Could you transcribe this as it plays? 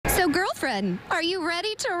girlfriend, are you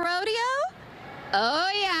ready to rodeo? Oh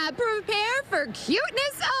yeah, prepare for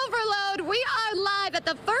cuteness overload. We are live at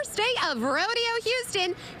the first day of Rodeo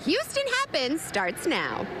Houston. Houston Happens starts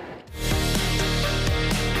now.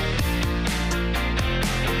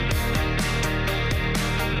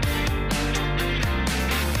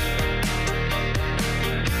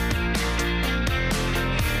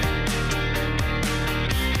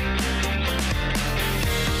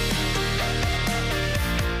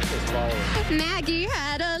 Maggie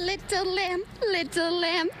had a little lamb, little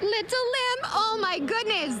lamb, little lamb. Oh my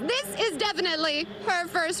goodness, this is definitely her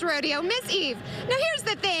first rodeo. Miss Eve, now here's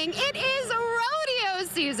the thing, it is rodeo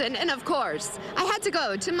season, and of course, I had to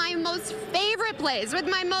go to my most favorite place with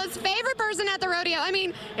my most favorite person at the rodeo. I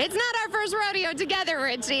mean, it's not our first rodeo together,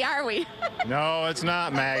 Richie, are we? No, it's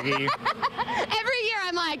not, Maggie. Every year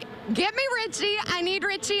I'm like, get me Richie, I need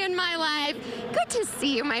Richie in my life. Good to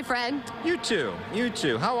see you, my friend. You too, you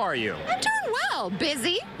too. How are you? I'm doing well.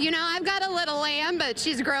 Busy. You know, I've got a little lamb, but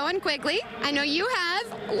she's growing quickly. I know you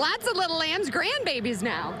have lots of little lambs, grandbabies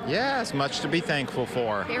now. Yes, much to be thankful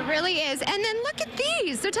for. It really is. And then look at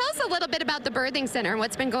these. So tell us a little bit about the birthing center and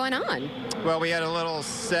what's been going on. Well, we had a little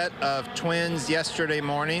set of twins yesterday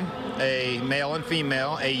morning, a male and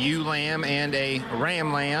female, a ewe lamb and a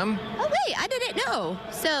ram lamb. Oh, wait, I didn't know.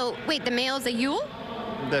 So, wait, the male's a ewe?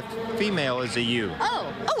 The female is a ewe.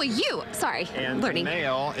 Oh, a ewe. Sorry. And learning. The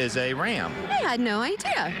male is a ram. I had no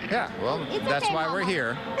idea. Yeah, well, that's okay, why Mama. we're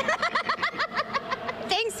here.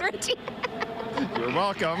 Thanks, Richie. You're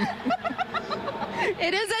welcome.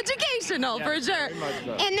 It is educational, Yeah, for sure. very much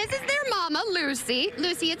so. And this is their mama, Lucy.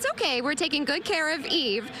 Lucy, it's okay. We're taking good care of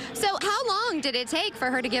Eve. So how long did it take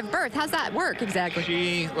for her to give birth? How's that work exactly?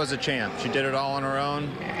 She was a champ. She did it all on her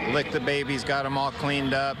own, licked the babies, got them all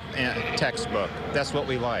cleaned up, and textbook. That's what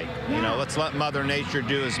we like. Yeah. You know, let's let Mother Nature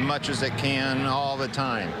do as much as it can all the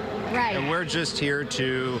time. Right. And we're just here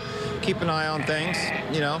to keep an eye on things,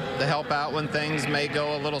 you know, to help out when things may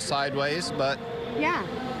go a little sideways, but... Yeah.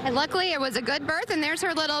 And luckily, it was a good birth, and there's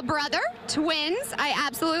her little brother, twins. I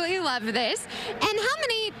absolutely love this. And how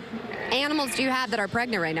many animals do you have that are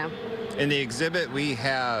pregnant right now? In the exhibit, we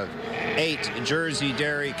have 8 Jersey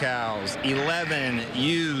dairy cows, 11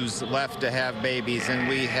 ewes left to have babies, and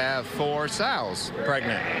we have 4 sows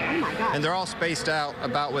pregnant. Oh, my God. And they're all spaced out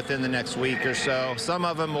about within the next week or so. Some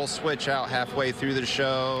of them will switch out halfway through the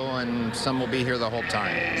show, and some will be here the whole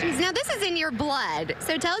time. Jeez, now this is in your blood.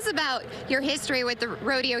 So tell us about your history with the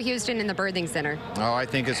Rodeo Houston and the Birthing Center. Oh, I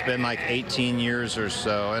think it's been like 18 years or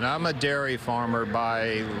so. And I'm a dairy farmer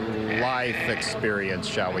by life experience,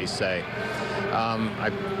 shall we say. I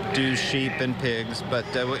do sheep and pigs, but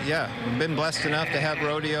yeah, we've been blessed enough to have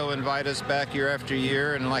Rodeo invite us back year after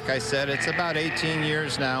year. And like I said, it's about 18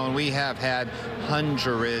 years now, and we have had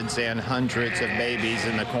hundreds and hundreds of babies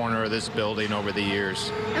in the corner of this building over the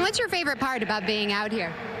years. And what's your favorite part about being out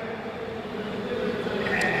here?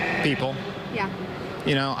 People. Yeah.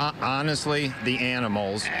 You know, honestly, the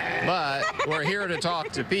animals, but we're here to talk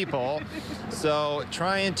to people. So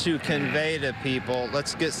trying to convey to people,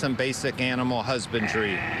 let's get some basic animal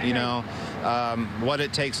husbandry, you know, what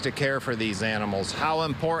it takes to care for these animals, how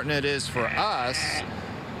important it is for us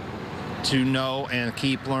to know and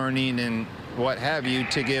keep learning and what have you,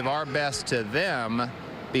 to give our best to them.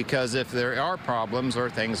 Because if there are problems or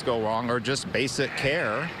things go wrong or just basic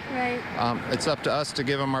care, right. It's up to us to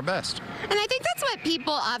give them our best. And I think that's what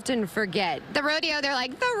people often forget. The rodeo, they're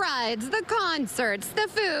like the rides, the concerts, the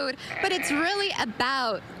food, but it's really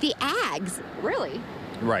about the ags, really.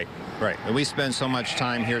 Right, right. And we spend so much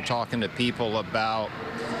time here talking to people about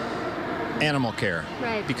animal care,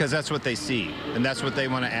 right? Because that's what they see, and that's what they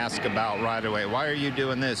want to ask about right away. Why are you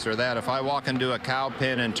doing this or that? If I walk into a cow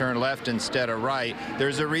pen and turn left instead of right,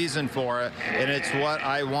 there's a reason for it, and it's what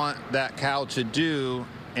I want that cow to do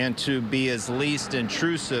and to be as least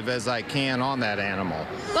intrusive as I can on that animal.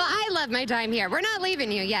 Well, I love my time here. We're not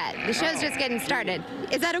leaving you yet. The show's just getting started.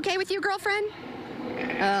 Is that okay with you, girlfriend?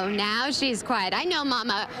 Oh, now she's quiet. I know,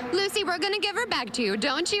 Mama. Lucy, we're going to give her back to you.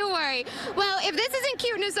 Don't you worry. Well, if this isn't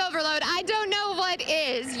cuteness overload, I don't know what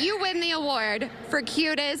is. You win the award for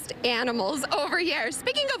cutest animals over here.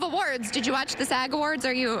 Speaking of awards, did you watch the SAG Awards?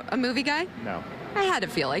 Are you a movie guy? No. I had a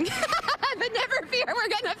feeling. But never fear, we're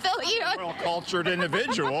going to fill you. I'm a well-cultured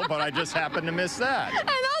individual, but I just happened to miss that. And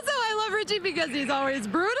also, I love Richie because he's always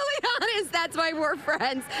brutally honest. That's why we're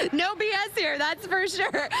friends. No BS here, that's for sure.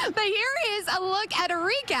 But here is a look at a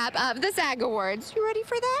recap of the SAG Awards. You ready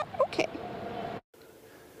for that? Okay.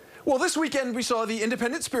 Well, this weekend we saw the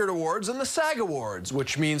Independent Spirit Awards and the SAG Awards,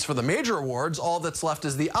 which means for the major awards, all that's left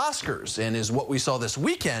is the Oscars, and is what we saw this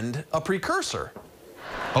weekend a precursor?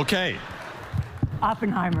 Okay.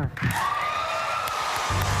 Oppenheimer.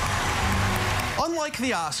 Unlike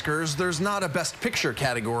the Oscars, there's not a Best Picture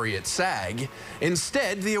category at SAG.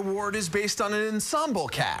 Instead, the award is based on an ensemble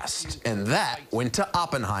cast, and that went to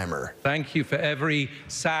Oppenheimer. Thank you for every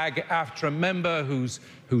SAG-AFTRA member whose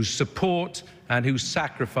support and whose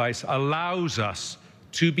sacrifice allows us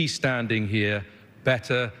to be standing here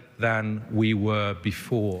better than we were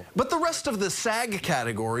before. But the rest of the SAG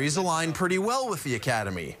categories align pretty well with the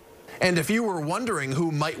Academy. And if you were wondering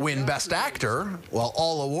who might win Best Actor, well,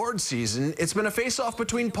 all award season, it's been a face-off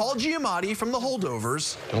between Paul Giamatti from The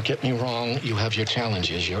Holdovers. Don't get me wrong, you have your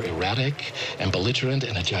challenges. You're erratic and belligerent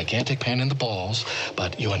and a gigantic pain in the balls,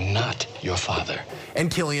 but you're not your father. And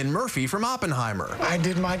Cillian Murphy from Oppenheimer. I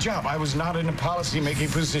did my job. I was not in a policy-making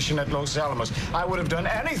position at Los Alamos. I would have done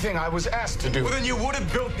anything I was asked to do. Well, then you would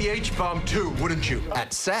have built the H-bomb too, wouldn't you?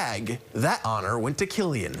 At SAG, that honor went to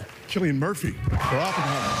Cillian. Cillian Murphy for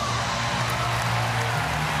Oppenheimer.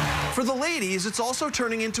 For the ladies, it's also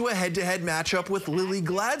turning into a head-to-head matchup with Lily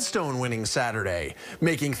Gladstone winning Saturday,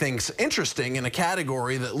 making things interesting in a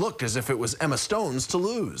category that looked as if it was Emma Stone's to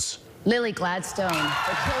lose. Lily Gladstone, the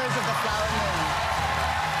Killers of the Flower Moon.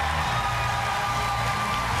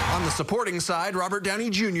 On the supporting side, Robert Downey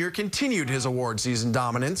Jr. continued his award season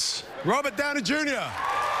dominance. Robert Downey Jr.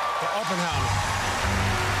 for Oppenheimer.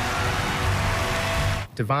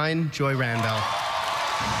 Divine Joy Randolph.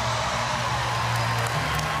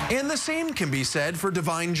 And the same can be said for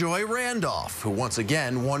Divine Joy Randolph, who once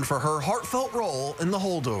again won for her heartfelt role in The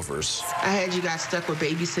Holdovers. I had you guys stuck with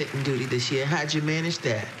babysitting duty this year. How'd you manage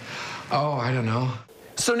that? Oh, I don't know.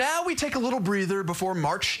 So now we take a little breather before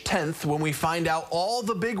March 10th when we find out all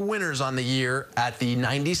the big winners on the year at the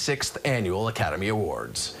 96th Annual Academy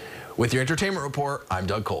Awards. With your entertainment report, I'm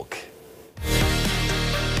Doug Kolk.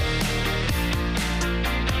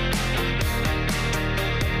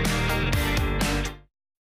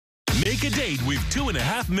 Make a date with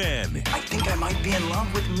 2.5 Men. I think I might be in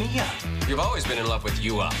love with Mia. You've always been in love with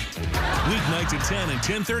Yua. Weeknights at 10 and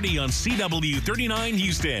 10:30 on CW 39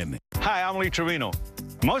 Houston. Hi, I'm Lee Trevino.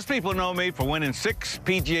 Most people know me for winning 6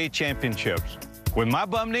 PGA championships. With my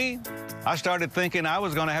bum knee, I started thinking I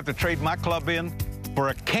was going to have to trade my club in for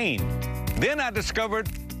a cane. Then I discovered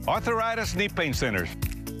Arthritis Knee Pain Centers.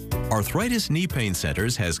 Arthritis Knee Pain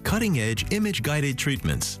Centers has cutting-edge image-guided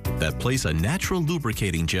treatments that place a natural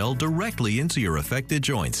lubricating gel directly into your affected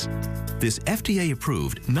joints. This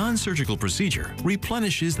FDA-approved, non-surgical procedure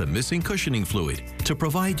replenishes the missing cushioning fluid to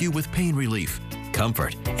provide you with pain relief,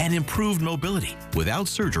 comfort, and improved mobility without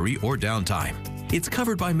surgery or downtime. It's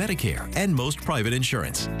covered by Medicare and most private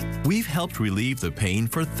insurance. We've helped relieve the pain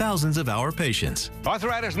for thousands of our patients.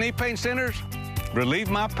 Arthritis Knee Pain Centers relieve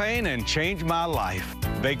my pain and change my life.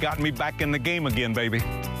 They got me back in the game again, baby.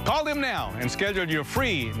 Call them now and schedule your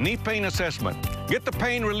free knee pain assessment. Get the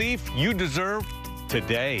pain relief you deserve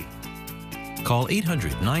today. Call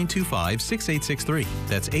 800-925-6863.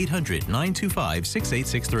 That's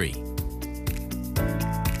 800-925-6863.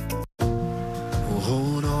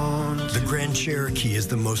 The Grand Cherokee is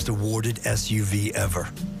the most awarded SUV ever.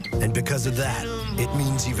 And because of that, it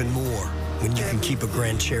means even more when you can keep a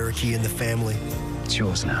Grand Cherokee in the family. It's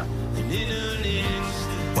yours now.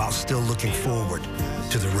 While still looking forward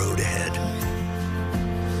to the road ahead.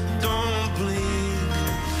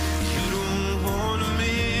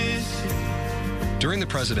 During the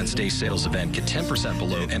President's Day sales event, get 10%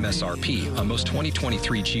 below MSRP on most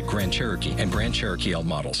 2023 Jeep Grand Cherokee and Grand Cherokee L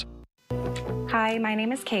models. Hi, my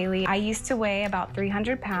name is Kaylee. I used to weigh about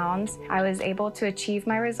 300 pounds. I was able to achieve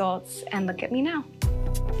my results, and look at me now.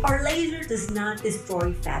 Our laser does not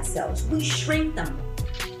destroy fat cells. We shrink them.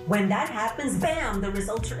 When that happens, bam, the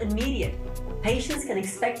results are immediate. Patients can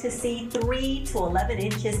expect to see 3 to 11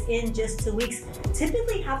 inches in just 2 weeks,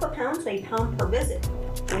 typically ½ a pound to a pound per visit.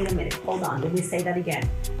 Wait a minute, hold on, let me say that again.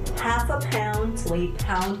 ½ a pound to a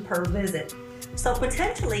pound per visit. So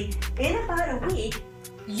potentially, in about a week,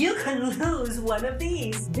 you can lose one of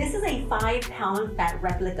these. This is a 5-pound fat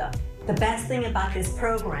replica. The best thing about this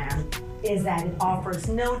program is that it offers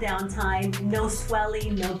no downtime, no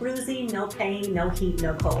swelling, no bruising, no pain, no heat,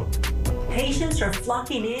 no cold. Patients are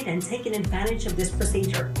flocking in and taking advantage of this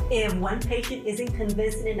procedure. If one patient isn't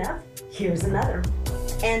convincing enough, here's another,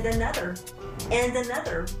 and another, and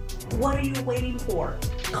another. What are you waiting for?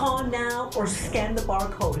 Call now or scan the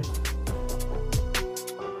barcode.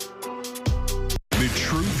 The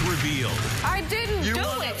truth revealed. I didn't do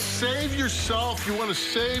it. Save yourself. You want to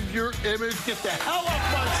save your image. Get the hell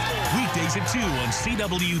off my stage. Weekdays at 2 on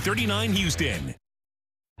CW 39 Houston.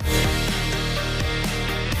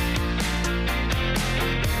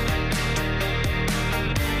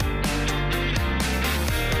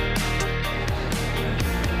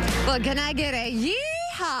 Well, can I get a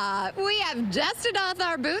yeehaw? We have dusted off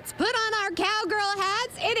our boots, put on our cowgirl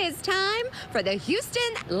hats. It is time for the Houston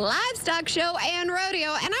Livestock Show and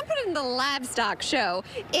Rodeo. And I'm putting the Livestock Show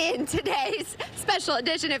in today's special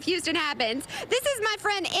edition of Houston Happens. This is my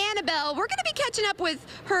friend Annabelle. We're going to be catching up with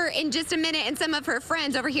her in just a minute and some of her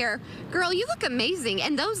friends over here. Girl, you look amazing.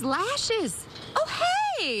 And those lashes. Oh,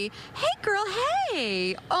 hey. Hey, girl,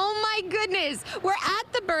 hey. Oh, my goodness. We're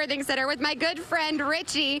at the birthing center with my good friend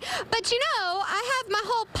Richie. But, you know, I have my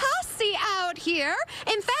whole posse out here.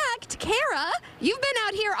 In fact, Kara, you've been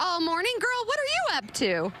out here all morning. Girl, what are you up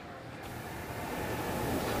to?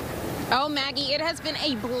 Oh, Maggie, it has been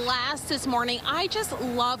a blast this morning. I just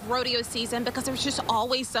love rodeo season because there's just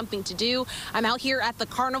always something to do. I'm out here at the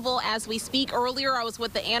carnival as we speak. Earlier, I was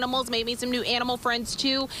with the animals, made me some new animal friends,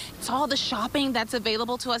 too. It's all the shopping that's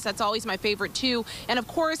available to us. That's always my favorite, too. And, of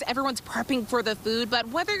course, everyone's prepping for the food. But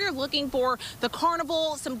whether you're looking for the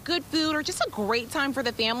carnival, some good food, or just a great time for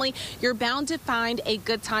the family, you're bound to find a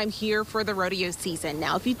good time here for the rodeo season.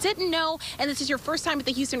 Now, if you didn't know, and this is your first time at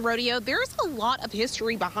the Houston Rodeo, there's a lot of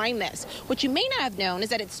history behind this. What you may not have known is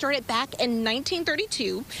that it started back in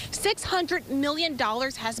 1932. $600 million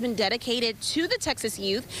has been dedicated to the Texas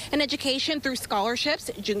youth and education through scholarships,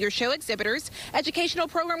 junior show exhibitors, educational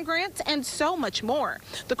program grants, and so much more.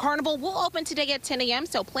 The carnival will open today at 10 a.m.,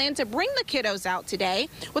 so plan to bring the kiddos out today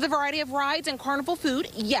with a variety of rides and carnival food.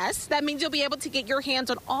 Yes, that means you'll be able to get your hands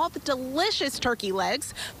on all the delicious turkey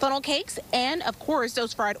legs, funnel cakes, and, of course,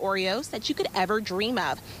 those fried Oreos that you could ever dream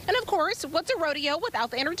of. And, of course, what's a rodeo without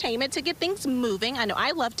the entertainment to get things moving? I know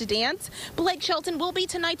I love to dance. Blake Shelton will be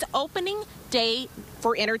tonight's opening day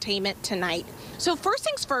for entertainment tonight. So first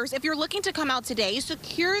things first, if you're looking to come out today,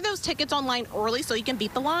 secure those tickets online early so you can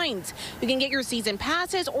beat the lines. You can get your season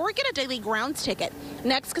passes or get a daily grounds ticket.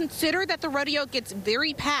 Next, consider that the rodeo gets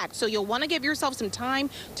very packed, so you'll want to give yourself some time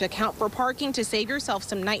to account for parking to save yourself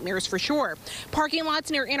some nightmares for sure. Parking lots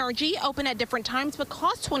near NRG open at different times but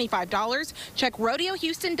cost $25. Check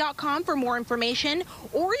rodeohouston.com for more information,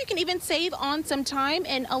 or you can even save on some time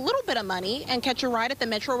and a little bit of money and catch a ride at the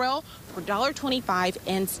Metro Rail for $1.25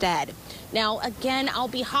 instead. Now, again, I'll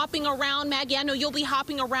be hopping around. Maggie, I know you'll be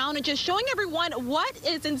hopping around and just showing everyone what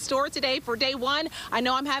is in store today for day one. I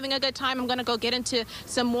know I'm having a good time. I'm going to go get into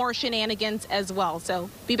some more shenanigans as well. So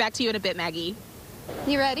be back to you in a bit, Maggie.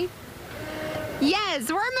 You ready? Yes,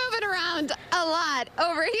 we're moving around a lot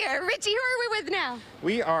over here. Richie, who are we with now?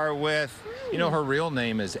 We are with, you know, her real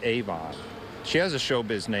name is Avon. She has a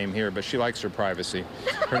showbiz name here, but she likes her privacy.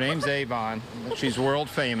 Her name's Avon. She's world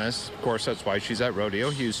famous. Of course, that's why she's at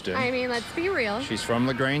Rodeo Houston. I mean, let's be real. She's from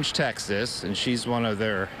LaGrange, Texas, and she's one of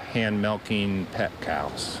their hand-milking pet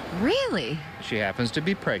cows. Really? She happens to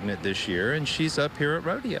be pregnant this year, and she's up here at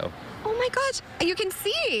Rodeo. Oh my gosh, you can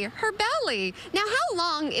see her belly. Now, how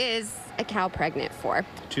long is a cow pregnant for?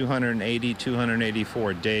 280,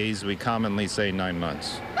 284 days. We commonly say 9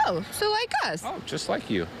 months. Oh, so like us. Oh, just like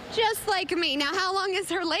you. Just like me. Now, how long is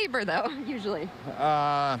her labor, though, usually?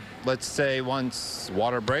 Let's say once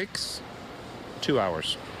water breaks, 2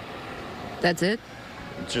 hours. That's it?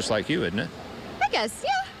 It's just like you, isn't it? I guess, yeah.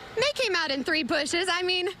 May came out in 3 pushes. I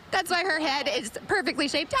mean, that's why her head is perfectly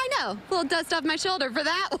shaped. I know. A little dust off my shoulder for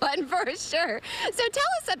that one, for sure. So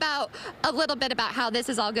tell us a little bit about how this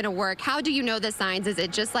is all going to work. How do you know the signs? Is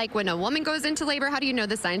it just like when a woman goes into labor? How do you know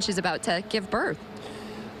the signs she's about to give birth?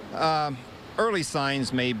 Early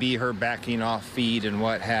signs may be her backing off feed and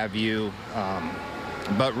what have you.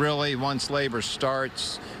 But really, once labor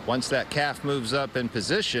starts, once that calf moves up in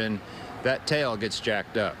position, that tail gets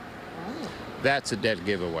jacked up. That's a dead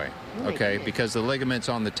giveaway, okay? Because the ligaments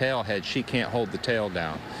on the tail head, she can't hold the tail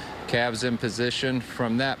down. Calves in position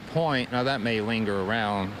from that point, now that may linger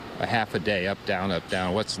around a half a day, up, down,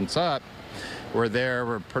 what's up? We're there,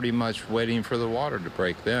 we're pretty much waiting for the water to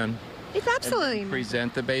break then. It's absolutely.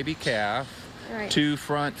 Present the baby calf, right. 2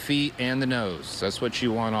 front feet and the nose. That's what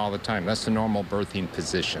you want all the time. That's the normal birthing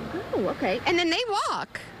position. Oh, okay. And then they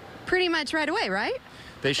walk pretty much right away, right?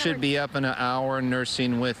 They should be up in an hour,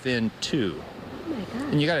 nursing within 2. Oh my God.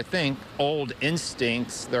 And you got to think, old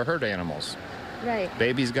instincts, they're herd animals. Right.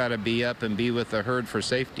 Baby's got to be up and be with the herd for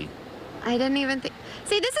safety. I didn't even think.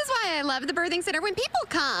 See, this is why I love the birthing center. When people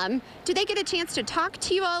come, do they get a chance to talk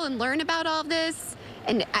to you all and learn about all this?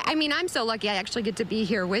 And I mean, I'm so lucky I actually get to be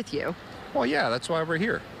here with you. Well, yeah, that's why we're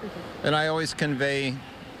here. And I always convey,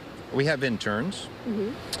 we have interns.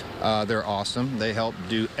 They're awesome. They help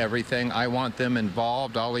do everything. I want them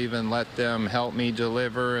involved. I'll even let them help me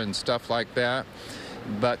deliver and stuff like that.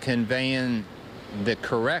 But conveying the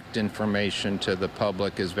correct information to the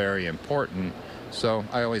public is very important. So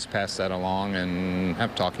I always pass that along and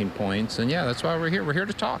have talking points. And yeah, that's why we're here. We're here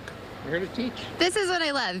to talk. We're here to teach. This is what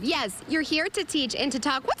I love. Yes, you're here to teach and to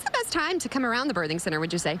talk. What's the best time to come around the birthing center,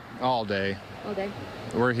 would you say? All day. All day.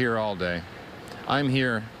 We're here all day. I'm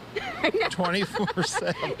here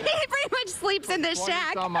 24/7. He pretty much sleeps in this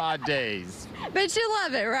shack. Some odd days. But you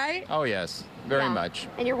love it, right? Oh, yes. Very much.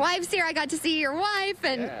 And your wife's here. I got to see your wife.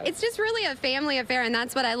 And it's just really a family affair, and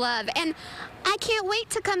that's what I love. And I can't wait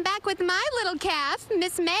to come back with my little calf,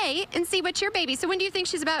 Miss May, and see what your baby. So when do you think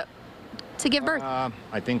she's about to give birth?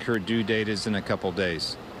 I think her due date is in a couple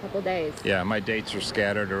days. Couple days. Yeah, my dates are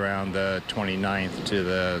scattered around the 29th to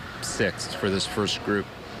the 6th for this first group.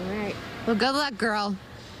 All right. Well, good luck, girl.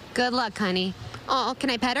 Good luck, honey. Oh, can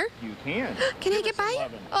I pet her? You can. Can I get by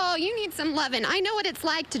you? Oh, you need some loving. I know what it's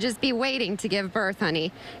like to just be waiting to give birth,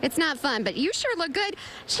 honey. It's not fun, but you sure look good.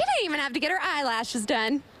 She didn't even have to get her eyelashes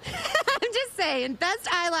done. I'm just saying, best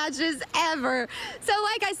eyelashes ever. So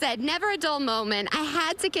like I said, never a dull moment. I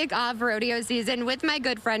had to kick off rodeo season with my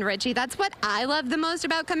good friend Richie. That's what I love the most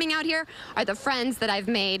about coming out here, are the friends that I've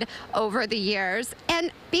made over the years.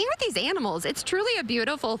 And being with these animals, it's truly a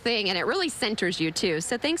beautiful thing, and it really centers you too.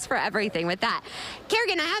 So thanks for everything with that.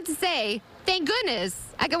 Kerrigan, I have to say, thank goodness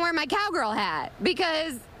I can wear my cowgirl hat,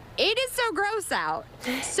 because it is so gross out.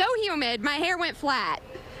 So humid, my hair went flat.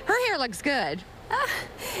 Her hair looks good.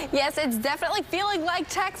 Yes, it's definitely feeling like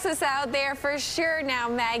Texas out there for sure now,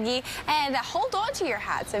 Maggie. And hold on to your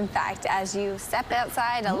hats, in fact, as you step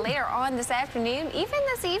outside later on this afternoon, even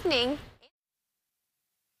this evening.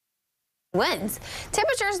 Winds.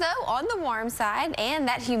 Temperatures, though, on the warm side, and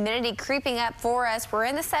that humidity creeping up for us. We're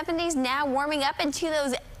in the 70s now, warming up into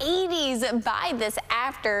those 80s by this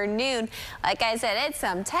afternoon. Like I said, it's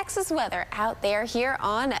some Texas weather out there here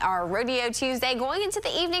on our Rodeo Tuesday. Going into the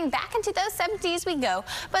evening, back into those 70s we go,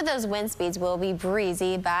 but those wind speeds will be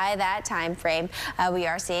breezy by that time frame. We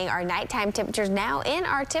are seeing our nighttime temperatures now in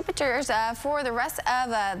our temperatures for the rest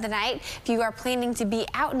of the night. If you are planning to be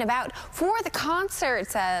out and about for the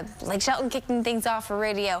concerts, like Shelton kicking things off for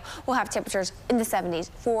Rodeo, we'll have temperatures in the 70s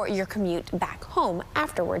for your commute back home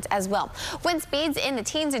afterwards as well. Wind speeds in the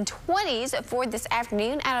teens and 20s for this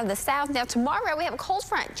afternoon out of the south. Now tomorrow we have a cold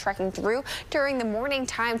front trekking through during the morning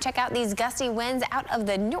time. Check out these gusty winds out of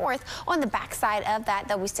the north. On the backside of that,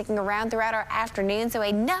 they'll be sticking around throughout our afternoon. So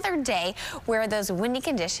another day where those windy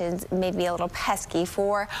conditions may be a little pesky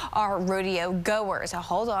for our rodeo goers. So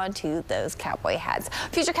hold on to those cowboy hats.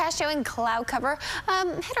 Futurecast showing cloud cover,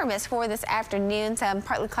 hit or miss for this afternoon. Some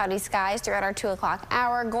partly cloudy skies throughout our 2 o'clock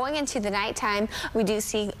hour. Going into the nighttime, we do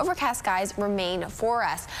see overcast skies remain for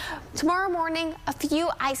us. Tomorrow morning, a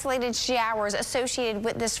few isolated showers associated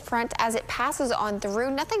with this front as it passes on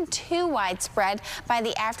through. Nothing too widespread. By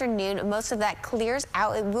the afternoon, most of that clears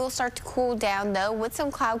out. It will start to cool down, though, with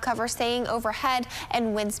some cloud cover staying overhead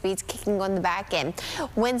and wind speeds kicking on the back end.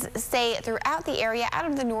 Winds stay throughout the area out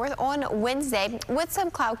of the north on Wednesday with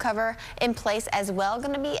some cloud cover in place as well.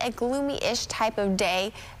 Going to be a gloomy-ish type of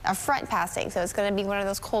day, a front passing. So it's going to be one of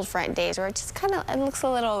those cold front days where it just kind of looks a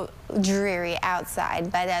little dreary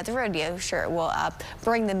outside, but the rodeo sure will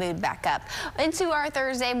bring the mood back up. Into our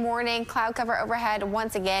Thursday morning, cloud cover overhead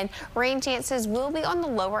once again. Rain chances will be on the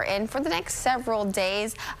lower end for the next several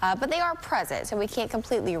days, but they are present, so we can't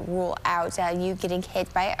completely rule out you getting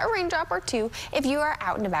hit by a raindrop or two if you are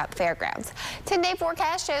out and about fairgrounds. 10-day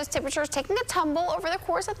forecast shows temperatures taking a tumble over the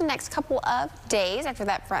course of the next couple of days after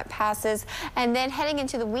that front passes, and then heading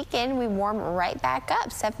into the weekend, we warm right back up.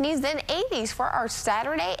 70s, then 80s for our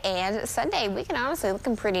Saturday and Sunday. Weekend honestly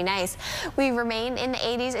looking pretty nice. We remain in the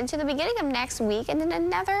 80s into the beginning of next week, and then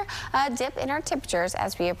another dip in our temperatures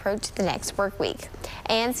as we approach the next work week.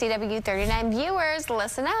 And CW39 viewers,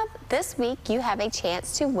 listen up. This week, you have a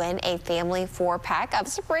chance to win a family 4-pack of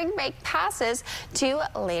spring break passes to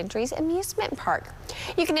Landry's Amusement Park.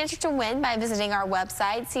 You can enter to win by visiting our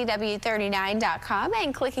website, CW39.com,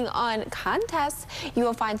 and clicking on contests. You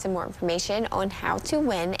will find some more information on how to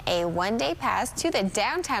win a one-day pass to the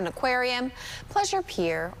Downtown Aquarium, Pleasure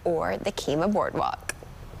Pier, or the Kemah Boardwalk.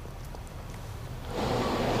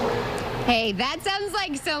 Hey, that sounds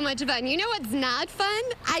like so much fun. You know what's not fun?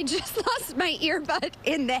 I just lost my earbud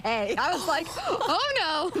in the hay. I was like,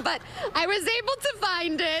 oh no, but I was able to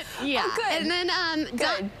find it. Yeah. Oh, good. And then,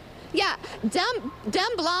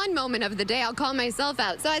 dumb blonde moment of the day. I'll call myself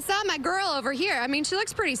out. So I saw my girl over here. I mean, she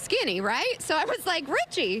looks pretty skinny, right? So I was like,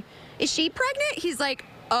 Richie, is she pregnant? He's like,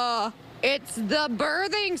 it's the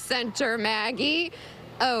birthing center, Maggie.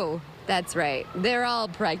 Oh, that's right. They're all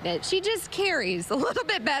pregnant. She just carries a little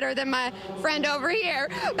bit better than my friend over here.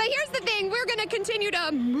 But here's the thing. We're going to continue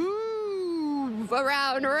to move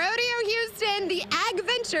around Rodeo Houston. The Ag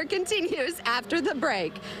Venture continues after the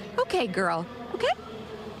break. Okay, girl. Okay?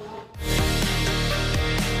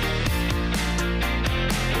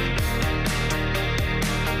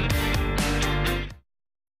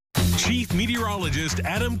 meteorologist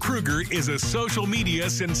Adam Kruger is a social media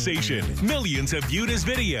sensation. Millions have viewed his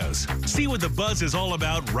videos. See what the buzz is all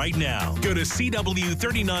about right now. Go to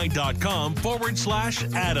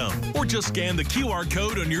CW39.com/Adam or just scan the QR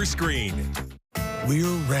code on your screen. We're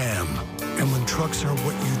Ram, and when trucks are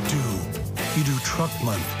what you do Truck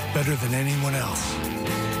Month better than anyone else.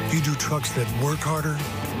 You do trucks that work harder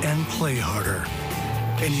and play harder.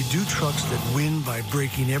 And you do trucks that win by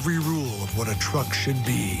breaking every rule of what a truck should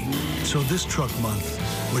be. So this Truck Month,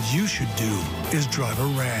 what you should do is drive a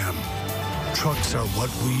Ram. Trucks are what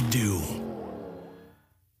we do.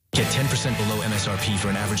 Get 10% below MSRP for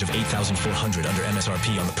an average of $8,400 under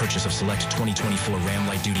MSRP on the purchase of select 2024 Ram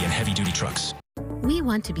light duty and heavy duty trucks. We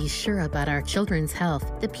want to be sure about our children's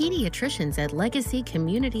health. The pediatricians at Legacy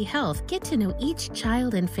Community Health get to know each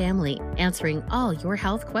child and family, answering all your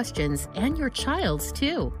health questions and your child's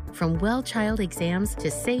too. From well child exams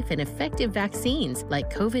to safe and effective vaccines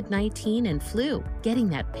like COVID-19 and flu, getting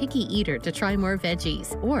that picky eater to try more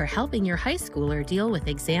veggies, or helping your high schooler deal with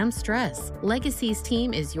exam stress. Legacy's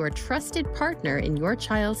team is your trusted partner in your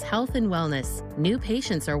child's health and wellness. New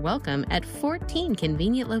patients are welcome at 14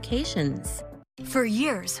 convenient locations. For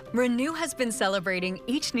years, Renew has been celebrating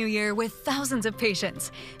each new year with thousands of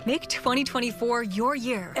patients. Make 2024 your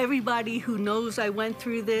year. Everybody who knows I went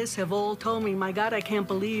through this have all told me, my God, I can't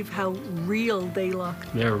believe how real they look.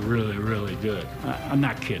 They're really, really good. I'm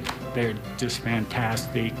not kidding. They're just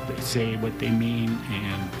fantastic. They say what they mean,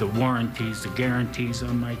 and the warranties, the guarantees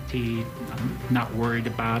on my teeth, I'm not worried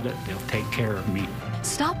about it. They'll take care of me.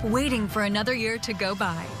 Stop waiting for another year to go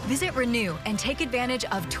by. Visit Renew and take advantage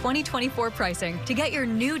of 2024 pricing to get your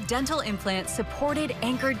new dental implant supported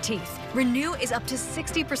anchored teeth. Renew is up to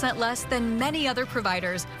 60% less than many other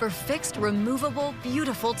providers for fixed, removable,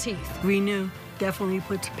 beautiful teeth. Renew definitely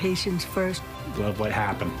puts patients first. Love what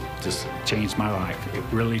happened. Just changed my life. It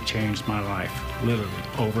really changed my life, literally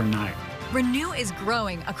overnight. Renew is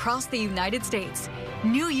growing across the United States.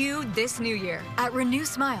 New you this new year at Renew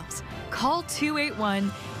Smiles. Call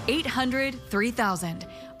 281-800-3000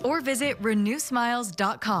 or visit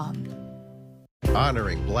renewsmiles.com.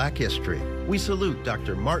 Honoring Black history, we salute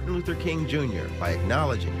Dr. Martin Luther King Jr. by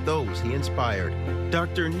acknowledging those he inspired.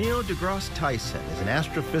 Dr. Neil deGrasse Tyson is an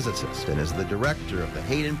astrophysicist and is the director of the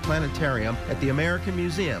Hayden Planetarium at the American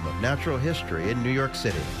Museum of Natural History in New York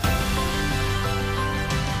City.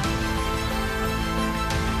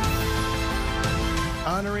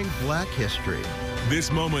 Honoring Black history.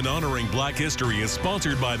 This moment honoring Black history is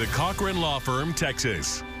sponsored by the Cochran Law Firm,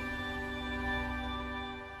 Texas.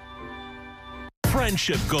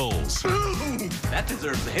 Friendship goals. Ooh, that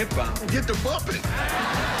deserves a hip bump. Get the bumping.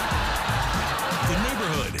 The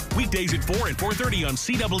Neighborhood, weekdays at 4 and 4:30 on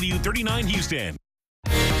CW 39 Houston.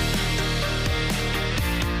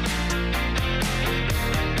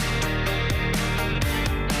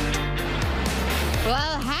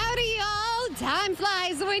 Well, howdy, y'all. Time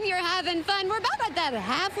flies when you're having fun. We're about at that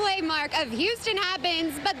halfway mark of Houston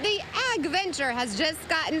Happens, but the Ag Venture has just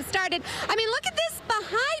gotten started. I mean, look at this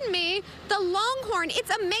behind me, the Longhorn.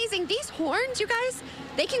 It's amazing. These horns, you guys,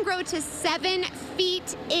 they can grow to 7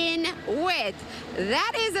 feet in width.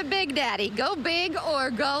 That is a big daddy. Go big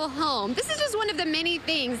or go home. This is just one of the many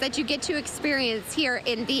things that you get to experience here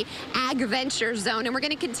in the Ag Venture Zone, and we're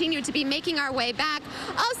going to continue to be making our way back.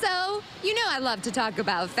 Also, you know I love to talk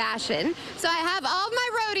about fashion, so I have all my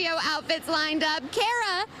rodeo outfits lined up.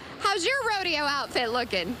 Kara, how's your rodeo outfit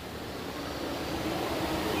looking?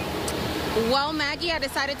 Well, Maggie, I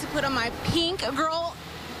decided to put on my pink cowgirl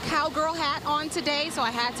hat on today, so I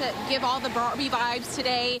had to give all the Barbie vibes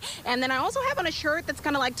today. And then I also have on a shirt that's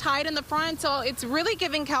kind of like tied in the front, so it's really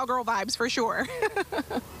giving cowgirl vibes for sure.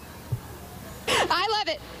 I love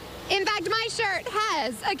it. In fact, my shirt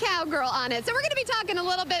has a cowgirl on it. So we're going to be talking a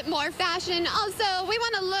little bit more fashion. Also, we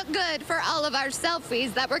want to look good for all of our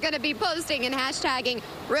selfies that we're going to be posting and hashtagging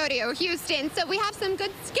Rodeo Houston. So we have some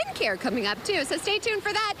good skincare coming up, too. So stay tuned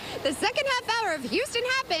for that. The second half hour of Houston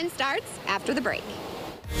Happens starts after the break.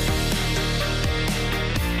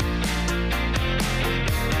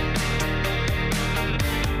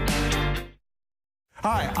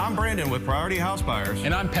 Hi, I'm Brandon with Priority House Buyers.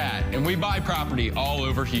 And I'm Pat, and we buy property all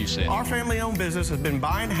over Houston. Our family-owned business has been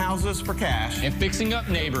buying houses for cash and fixing up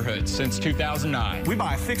neighborhoods since 2009. We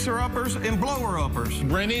buy fixer-uppers and blower-uppers.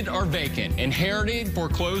 Rented or vacant, inherited,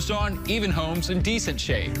 foreclosed on, even homes in decent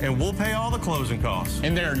shape. And we'll pay all the closing costs.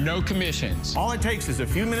 And there are no commissions. All it takes is a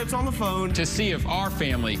few minutes on the phone to see if our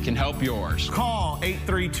family can help yours. Call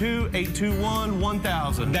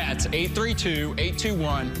 832-821-1000. That's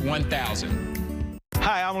 832-821-1000.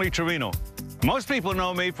 Hi, I'm Lee Trevino. Most people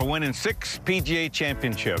know me for winning 6 PGA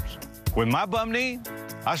championships. With my bum knee,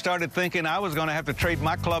 I started thinking I was going to have to trade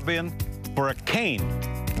my club in for a cane.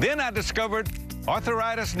 Then I discovered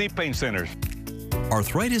Arthritis Knee Pain Centers.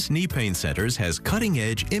 Arthritis Knee Pain Centers has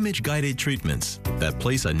cutting-edge image-guided treatments that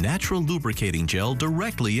place a natural lubricating gel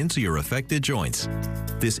directly into your affected joints.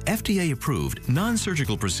 This FDA-approved,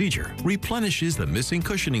 non-surgical procedure replenishes the missing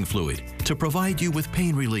cushioning fluid to provide you with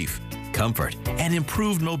pain relief, comfort, and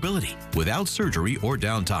improved mobility without surgery or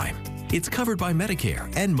downtime. It's covered by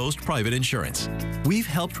Medicare and most private insurance. We've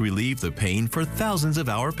helped relieve the pain for thousands of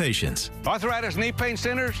our patients. Arthritis Knee Pain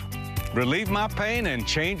Centers relieve my pain and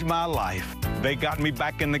change my life. They got me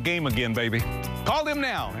back in the game again, baby. Call them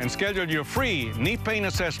now and schedule your free knee pain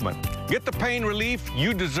assessment. Get the pain relief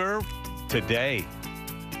you deserve today.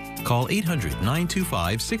 Call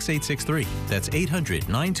 800-925-6863. That's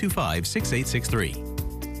 800-925-6863.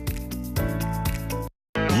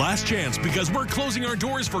 Last chance, because we're closing our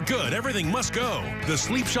doors for good. Everything must go. The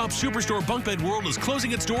Sleep Shop Superstore Bunk Bed World is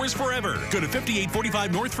closing its doors forever. Go to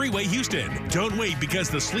 5845 North Freeway, Houston. Don't wait, because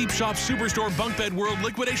the Sleep Shop Superstore Bunk Bed World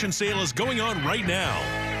liquidation sale is going on right now.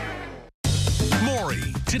 Maury,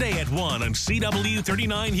 today at 1 on CW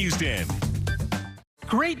 39 Houston.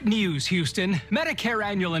 Great news, Houston. Medicare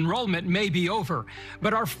annual enrollment may be over,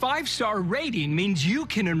 but our 5-star rating means you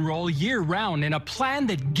can enroll year-round in a plan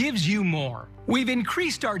that gives you more. We've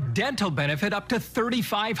increased our dental benefit up to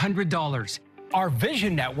 $3,500. Our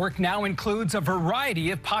Vision Network now includes a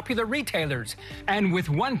variety of popular retailers. And with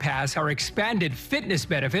OnePass, our expanded fitness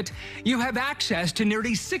benefit, you have access to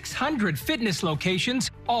nearly 600 fitness locations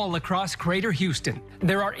all across Greater Houston.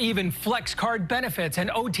 There are even Flex Card benefits and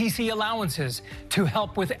OTC allowances to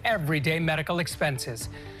help with everyday medical expenses.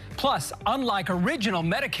 Plus, unlike original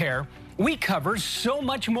Medicare, we cover so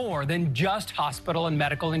much more than just hospital and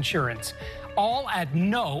medical insurance, all at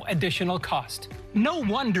no additional cost. No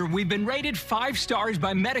wonder we've been rated 5 stars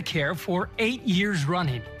by Medicare for 8 years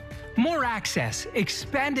running. More access,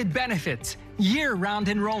 expanded benefits, year-round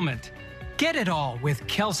enrollment. Get it all with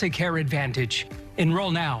Kelsey Care Advantage.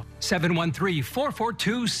 Enroll now,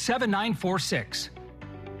 713-442-7946.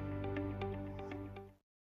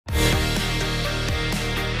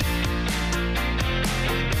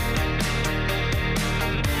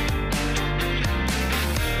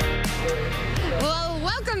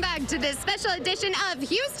 To this special edition of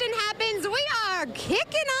Houston Happens. We are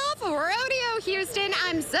kicking off Rodeo Houston.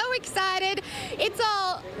 I'm so excited. It's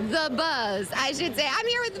all the buzz, I should say. I'm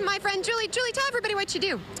here with my friend Julie. Julie, tell everybody what you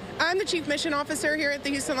do. I'm the Chief Mission Officer here at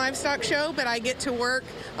the Houston Livestock Show, but I get to work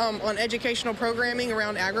on educational programming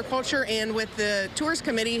around agriculture and with the Tours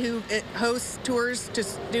Committee, who hosts tours to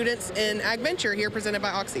students in AgVenture here presented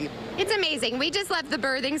by Oxy. It's amazing. We just left the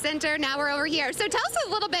birthing center. Now we're over here. So tell us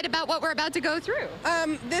a little bit about what we're about to go through.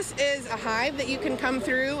 This is a hive that you can come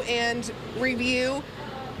through and review.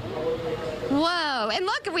 Whoa. And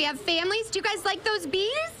look, we have families. Do you guys like those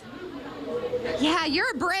bees? Yeah,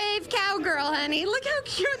 you're a brave cowgirl, honey. Look how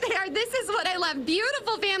cute they are. This is what I love.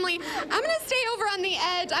 Beautiful family. I'm going to stay over on the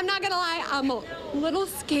edge. I'm not going to lie. I'm a little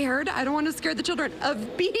scared. I don't want to scare the children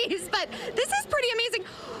of bees, but this is pretty amazing.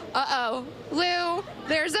 Uh-oh. Lou,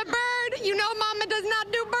 there's a bird. You know Mama does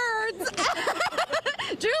not do birds.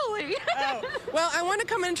 Julie. Oh. Well, I want to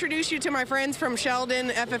come introduce you to my friends from Sheldon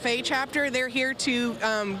FFA chapter. They're here to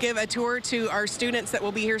give a tour to our students that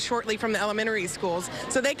will be here shortly from the elementary schools,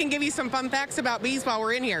 so they can give you some fun facts about bees while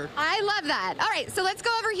we're in here. I love that. All right, so let's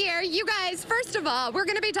go over here. You guys, first of all, we're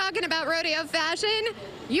going to be talking about rodeo fashion.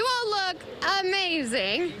 You all look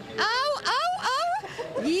amazing. Oh,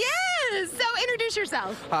 yes. So introduce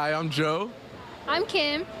yourself. Hi, I'm Joe. I'm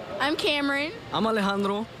Kim. I'm Cameron. I'm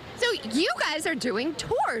Alejandro. So you guys are doing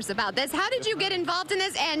tours about this. How did you get involved in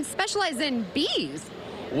this and specialize in bees?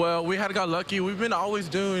 Well, we got lucky. We've been always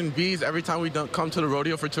doing bees every time we come to the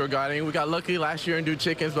rodeo for tour guiding. We got lucky last year and do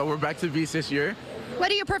chickens, but we're back to bees this year. What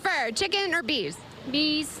do you prefer, chicken or bees?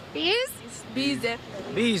 Bees. Bees? Bees,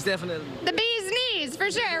 bees, definitely. The bee's knees,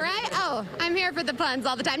 for sure, right? Oh, I'm here for the puns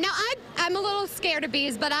all the time. Now, I'm a little scared of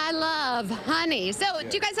bees, but I love honey. So, do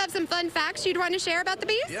you guys have some fun facts you'd want to share about the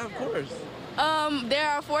bees? Yeah, of course. There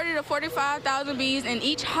are 40 to 45,000 bees in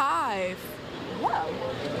each hive. Whoa.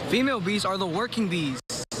 Female bees are the working bees.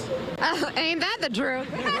 Ain't that the truth?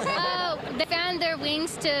 They fan their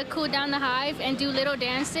wings to cool down the hive and do little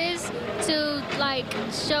dances to, like,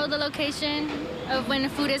 show the location of when the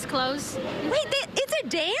food is close. Wait, it's a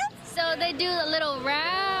dance? So they do a little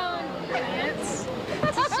round dance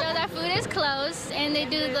to show that food is close, and they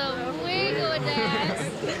do the wiggle dance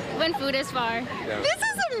when food is far. This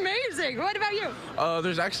is amazing. What about you?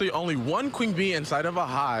 There's actually only one queen bee inside of a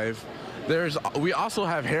hive. we also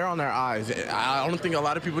have hair on our eyes. I don't think a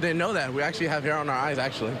lot of people didn't know that. We actually have hair on our eyes,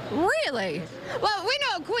 actually. Really? Well, we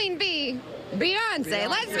know Queen Bee, Beyonce.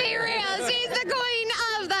 Let's be real. She's the queen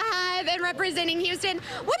of the hive and representing Houston.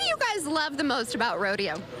 What do you guys love the most about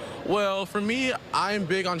rodeo? Well, for me, I'm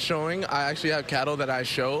big on showing. I actually have cattle that I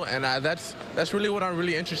show, and that's really what I'm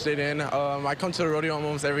really interested in. I come to the rodeo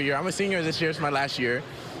almost every year. I'm a senior this year. It's my last year.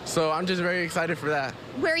 So I'm just very excited for that.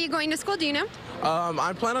 Where are you going to school? Do you know?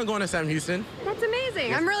 I plan on going to Sam Houston. That's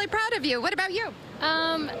amazing. I'm really proud of you. What about you?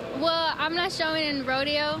 Well, I'm not showing in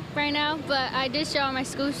rodeo right now, but I did show on my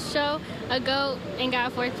school show a goat and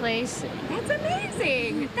got 4th place. That's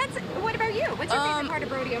amazing. What about you? What's your favorite part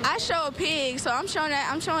of rodeo? I show a pig, so I'm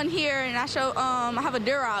showing here, and I show I have a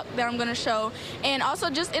duroc that I'm gonna show, and also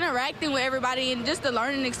just interacting with everybody and just the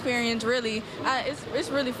learning experience. Really, it's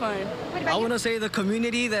really fun. I want to say the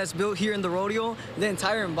community that's built here in the rodeo, the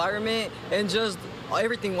entire environment, and just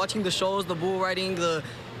everything. Watching the shows, the bull riding, the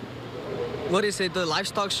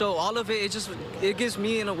livestock show, all of it. It gives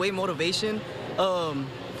me in a way motivation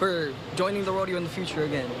for joining the rodeo in the future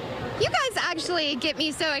again. You guys actually get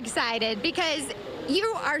me so excited because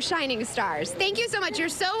you are shining stars. Thank you so much. You're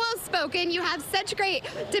so well spoken. You have such great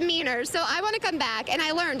demeanor. So I want to come back, and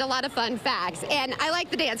I learned a lot of fun facts. And I like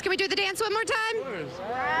the dance. Can we do the dance one more time? Of course.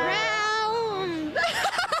 Round.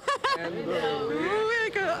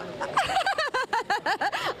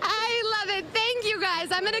 I love it. Thank you guys.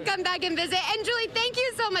 I'm going to come back and visit. And Julie, thank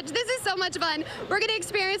you so much. This is so much fun. We're going to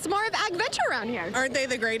experience more of AgVenture around here. Aren't they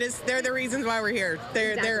the greatest? They're the reasons why we're here.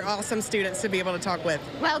 They're awesome students to be able to talk with.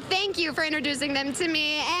 Well, thank you for introducing them to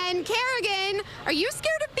me. And Kerrigan, are you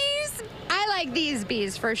scared of bees? I like these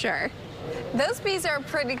bees for sure. Those bees are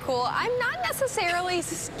pretty cool. I'm not necessarily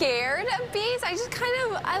scared of bees. I just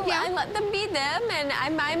I let them be them, and I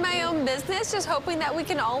mind my own business, just hoping that we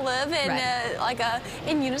can all live in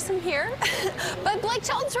in unison here. But Blake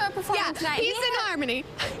Shelton's performing tonight. Peace and harmony.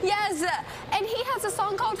 Yes, and he has a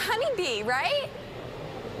song called Honeybee, right?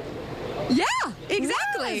 Yeah,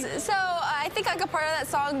 exactly. Yes. So I think like a part of that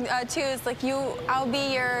song too is like I'll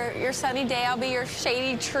be your sunny day, I'll be your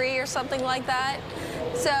shady tree or something like that.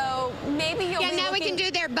 So maybe you'll be now we can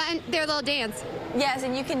do their little dance. Yes,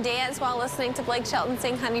 and you can dance while listening to Blake Shelton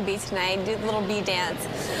sing Honeybee tonight, do the little bee dance.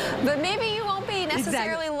 But maybe you won't be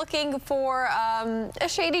necessarily looking for a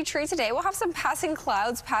shady tree today. We'll have some passing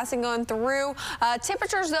clouds passing on through.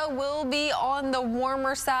 Temperatures, though, will be on the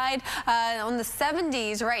warmer side, on the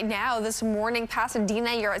 70s right now. This morning,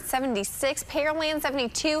 Pasadena, you're at 76. Pearland,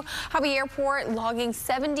 72. Hobby Airport logging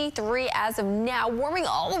 73 as of now. Warming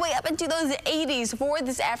all the way up into those 80s for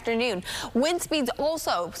this afternoon. Wind speeds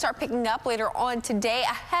also start picking up later on today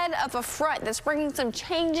ahead of a front that's bringing some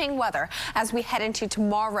changing weather as we head into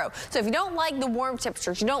tomorrow. So if you don't like the warm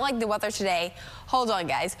temperatures, you don't like the weather today, hold on,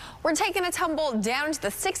 guys. We're taking a tumble down to the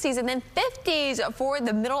 60s and then 50s for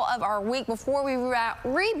the middle of our week before we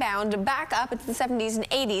rebound back up into the 70s and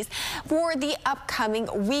 80s for the upcoming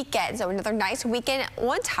weekend. So another nice weekend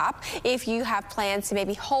on top if you have plans to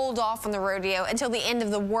maybe hold off on the rodeo until the end of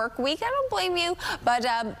the work week. I don't blame you, but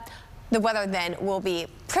the weather then will be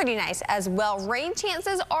pretty nice as well. Rain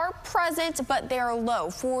chances are present, but they're low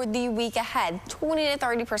for the week ahead, 20 to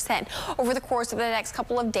 30% over the course of the next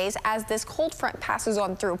couple of days as this cold front passes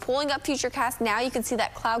on through. Pulling up Futurecast now, you can see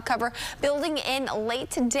that cloud cover building in late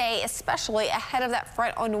today, especially ahead of that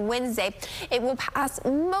front on Wednesday. It will pass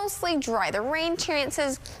mostly dry. The rain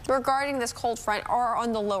chances regarding this cold front are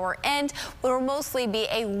on the lower end. It will mostly be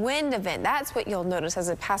a wind event. That's what you'll notice as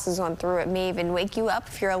it passes on through. It may even wake you up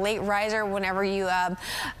if you're a late riser whenever you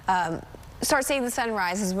start seeing the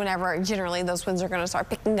sunrise is whenever generally those winds are going to start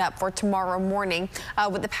picking up for tomorrow morning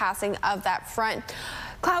with the passing of that front.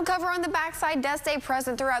 Cloud cover on the backside does stay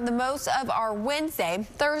present throughout the most of our Wednesday.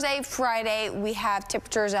 Thursday, Friday, we have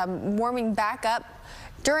temperatures warming back up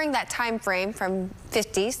during that time frame from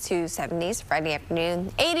 50s to 70s Friday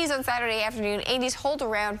afternoon, 80s on Saturday afternoon, 80s hold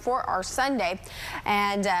around for our Sunday.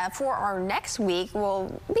 And for our next week,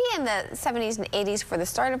 we'll be in the 70s and 80s for the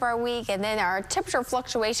start of our week. And then our temperature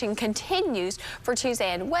fluctuation continues for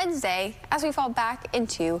Tuesday and Wednesday as we fall back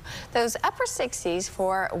into those upper 60s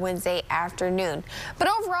for Wednesday afternoon. But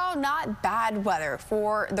overall, not bad weather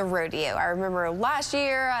for the rodeo. I remember last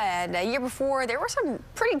year and a year before, there were some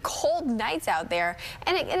pretty cold nights out there.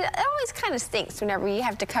 And it always kind of stinks whenever you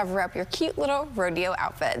have to cover up your cute little rodeo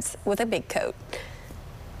outfits with a big coat.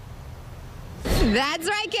 That's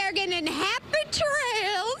right, Kerrigan, and happy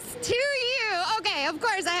trails to you. Okay, of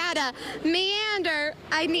course, I had a meander.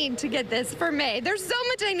 I need to get this for May. There's so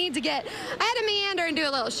much I need to get. I had to meander and do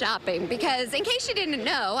a little shopping because, in case you didn't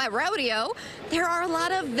know, at Rodeo, there are a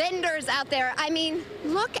lot of vendors out there. I mean,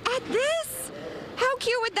 look at this. How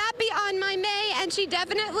cute would that be on my May? And she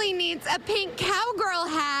definitely needs a pink cowgirl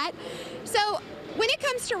hat. So when it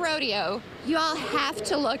comes to rodeo, you all have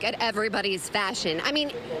to look at everybody's fashion. I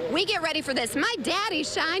mean, we get ready for this. My daddy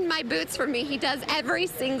shined my boots for me. He does every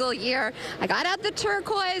single year. I got out the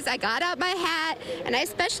turquoise, I got out my hat, and I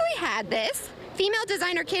especially had this. Female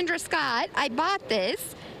designer Kendra Scott, I bought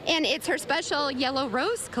this, and it's her special yellow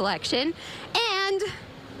rose collection. And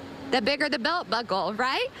the bigger the belt buckle,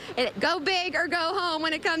 right? Go big or go home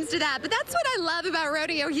when it comes to that. But that's what I love about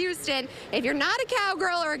Rodeo Houston. If you're not a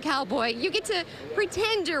cowgirl or a cowboy, you get to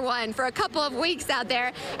pretend you're one for a couple of weeks out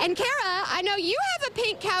there. And Kara, I know you have a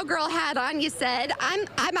pink cowgirl hat on, you said. I'm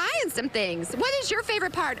eyeing some things. What is your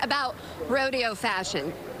favorite part about rodeo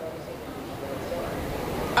fashion?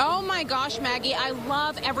 Oh my gosh, Maggie, I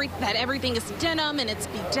love that everything is denim and it's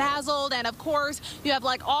bedazzled. And of course, you have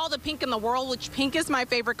like all the pink in the world, which pink is my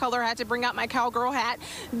favorite color. I had to bring out my cowgirl hat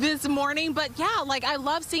this morning. But yeah, like I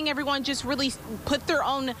love seeing everyone just really put their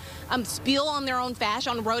own spiel on their own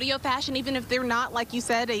fashion, on rodeo fashion, even if they're not, like you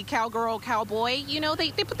said, a cowgirl, cowboy. You know,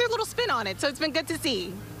 they put their little spin on it. So it's been good to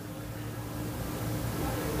see.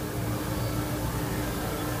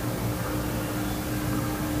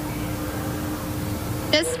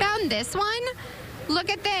 Just found this one. Look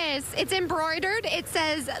at this. It's embroidered. It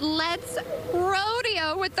says, "Let's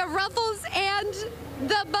rodeo," with the ruffles and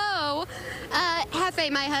the bow.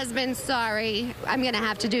 Hefe, my husband, sorry. I'm going to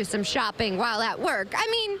have to do some shopping while at work. I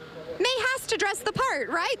mean, May has to dress the part,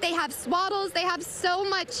 right? They have swaddles. They have so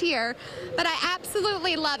much here, but I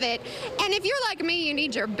absolutely love it. And if you're like me, you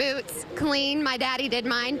need your boots clean. My daddy did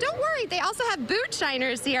mine. Don't worry. They also have boot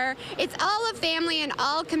shiners here. It's all a family and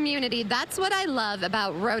all community. That's what I love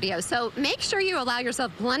about rodeo. So make sure you allow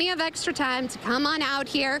yourself plenty of extra time to come on out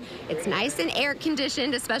here. It's nice and air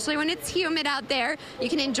conditioned, especially when it's humid out there. You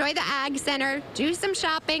can enjoy the Ag Center, do some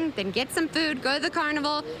shopping, then get some food, go to the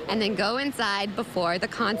carnival, and then go inside before the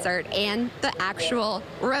concert and the actual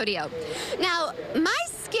rodeo. Now, my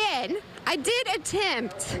skin, I did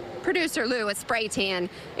attempt, producer Lou, a spray tan.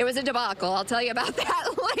 It was a debacle. I'll tell you about that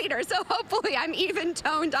later. So hopefully I'm even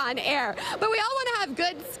toned on air. But we all want to have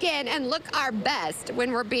good skin and look our best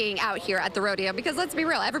when we're being out here at the rodeo, because let's be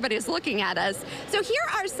real, everybody's looking at us. So here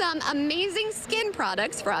are some amazing skin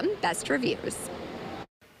products from Best Reviews.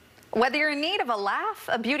 Whether you're in need of a laugh,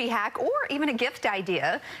 a beauty hack, or even a gift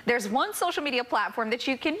idea, there's one social media platform that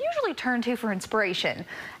you can usually turn to for inspiration,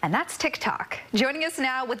 and that's TikTok. Joining us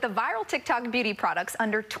now with the viral TikTok beauty products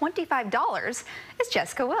under $25 is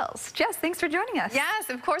Jessica Wills. Jess, thanks for joining us. Yes,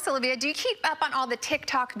 of course, Olivia. Do you keep up on all the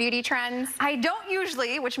TikTok beauty trends? I don't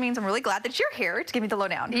usually, which means I'm really glad that you're here to give me the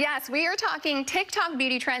lowdown. Yes, we are talking TikTok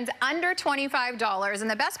beauty trends under $25, and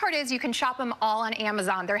the best part is you can shop them all on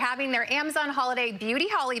Amazon. They're having their Amazon Holiday Beauty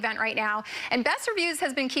Haul event right now, and Best Reviews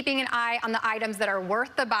has been keeping an eye on the items that are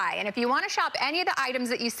worth the buy. And if you want to shop any of the items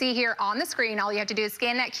that you see here on the screen, all you have to do is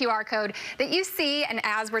scan that QR code that you see, and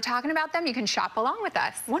as we're talking about them, you can shop along with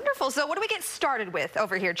us. Wonderful. So what do we get started with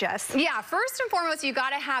over here, Jess? Yeah, first and foremost, you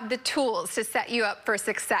got to have the tools to set you up for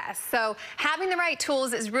success. So having the right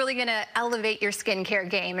tools is really going to elevate your skincare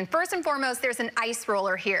game. And first and foremost, there's an ice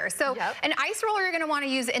roller here. So an ice roller you're going to want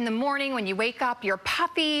to use in the morning when you wake up. You're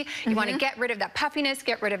puffy. You want to get rid of that puffiness,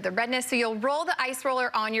 get rid of the redness. So you'll roll the ice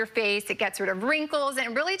roller on your face. It gets rid of wrinkles, and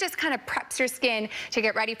it really just kind of preps your skin to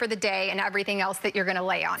get ready for the day and everything else that you're going to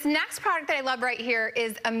lay on. The next product that I love right here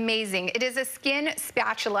is amazing. It is a skin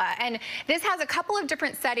spatula, and this has a couple of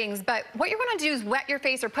different settings, but what you're going to do is wet your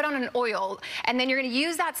face or put on an oil, and then you're going to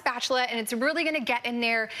use that spatula, and it's really going to get in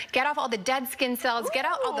there, get off all the dead skin cells, get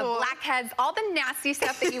out all the blackheads, all the nasty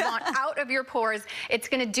stuff that you want out of your pores. It's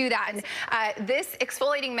going to do that. And this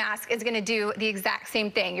exfoliating mask is going to do the exact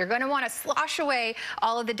same thing. You're going to want to slosh away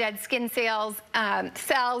all of the dead skin cells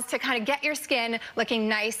to kind of get your skin looking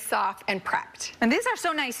nice, soft, and prepped. And these are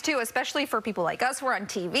so nice too, especially for people like us. We're on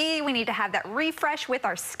TV. We need to have that refresh with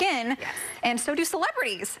our skin. Yes. And so do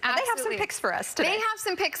celebrities. They have some picks for us today. They have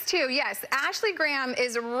some picks too, yes. Ashley Graham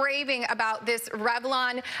is raving about this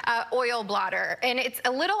Revlon oil blotter, and it's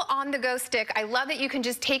a little on-the-go stick. I love that you can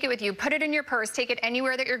just take it with you, put it in your purse, take it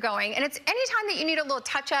anywhere that you're going, and it's anytime that you need a little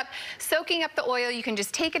touch-up, soaking up the oil, you can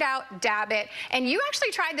just take it out, dab it, and you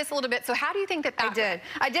actually tried this a little bit, so how do you think that that did?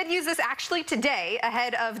 I did use this actually today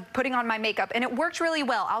ahead of putting on my makeup, and it worked really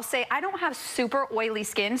well. I'll say I don't have super oily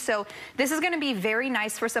skin, so this is going to be very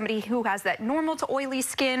nice for somebody who has that normal to oily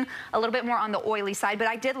skin, a little bit more on the oily side, but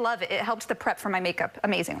I did love it. It helps to prep for my makeup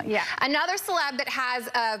amazingly. Yeah. Another celeb that has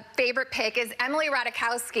a favorite pick is Emily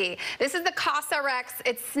Ratajkowski. This is the Cosrx.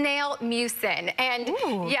 It's snail mucin, and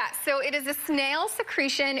yeah, so it is a snail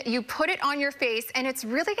secretion. You put it on your face, and it's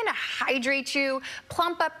really really going to hydrate you,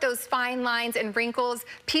 plump up those fine lines and wrinkles.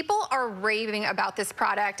 People are raving about this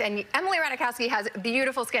product, and Emily Ratajkowski has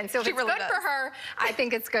beautiful skin, so if it's good for her, I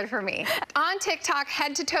think it's good for me. On TikTok,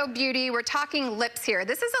 Head to Toe Beauty, we're talking lips here.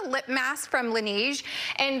 This is a lip mask from Laneige,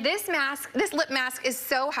 and this lip mask is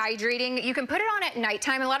so hydrating. You can put it on at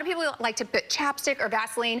nighttime. A lot of people like to put chapstick or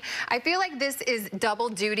Vaseline. I feel like this is double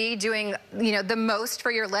duty, doing, you know, the most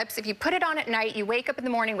for your lips. If you put it on at night, you wake up in the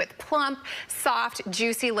morning with plump, soft,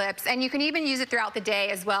 juicy lips, and you can even use it throughout the day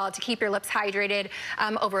as well to keep your lips hydrated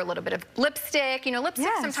over a little bit of lipstick. You know,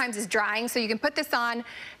 lipstick sometimes is drying, so you can put this on,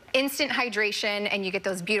 instant hydration, and you get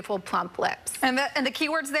those beautiful plump lips. And the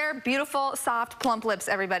keywords there, beautiful, soft, plump lips,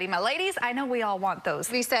 everybody. My ladies, I know we all want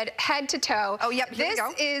those. We said head to toe. Oh, yep, here we go.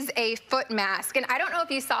 This is a foot mask, and I don't know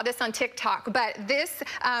if you saw this on TikTok, but this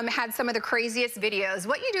had some of the craziest videos.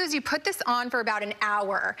 What you do is you put this on for about an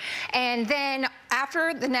hour, and then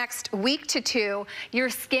after the next week to two, your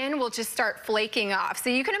skin will just start flaking off. So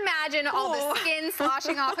you can imagine all the skin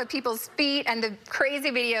sloshing off of people's feet and the crazy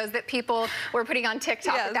videos that people were putting on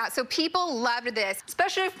TikTok with that. So people loved this.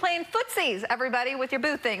 Especially if playing footsies, everybody, with your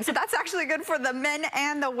boo thing. So that's actually good for the men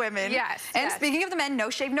and the women. Yes. And speaking of the men, No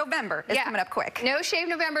Shave November is coming up quick. No Shave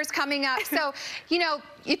November is coming up. So, you know,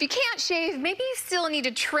 if you can't shave, maybe you still need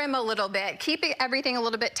to trim a little bit. Keep everything a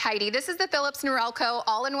little bit tidy. This is the Philips Norelco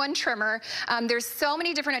all-in-one trimmer. There's so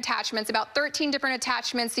many different attachments, about 13 different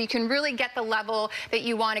attachments, so you can really get the level that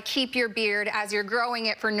you want to keep your beard as you're growing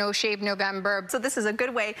it for No Shave November. So this is a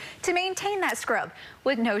good way to maintain that scrub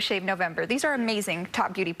with No Shave November. These are amazing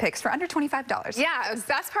top beauty picks for under $25. Yeah, the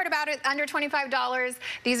best part about it, under $25.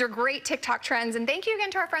 These are great TikTok trends, and thank you again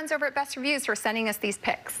to our friends over at Best Reviews for sending us these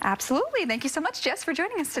picks. Absolutely. Thank you so much, Jess, for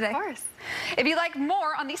joining us today. Of course. If you'd like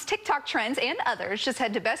more on these TikTok trends and others, just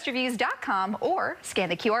head to bestreviews.com or scan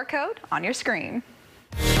the QR code on your screen.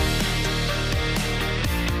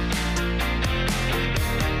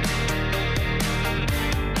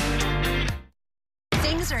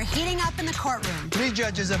 Things are heating up in the courtroom. 3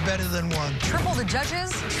 judges are better than 1. Triple the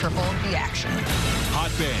judges, triple the action.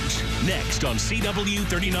 Hot Bench, next on CW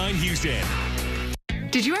 39 Houston.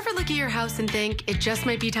 Did you ever look at your house and think it just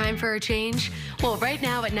might be time for a change? Well, right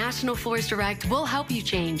now at National Floors Direct, we'll help you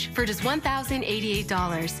change for just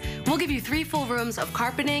 $1,088. We'll give you 3 full rooms of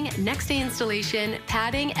carpeting, next day installation,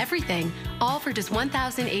 padding, everything, all for just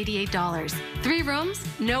 $1,088. 3 rooms,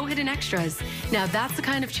 no hidden extras. Now that's the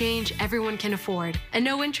kind of change everyone can afford, and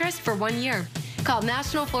no interest for 1 year. Call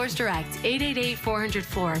National Floors Direct,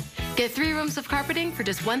 888-400-FLOOR. Get 3 rooms of carpeting for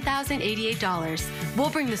just $1,088. We'll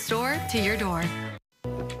bring the store to your door.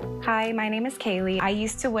 Hi, my name is Kaylee. I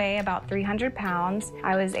used to weigh about 300 pounds.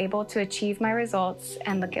 I was able to achieve my results,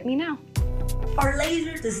 and look at me now. Our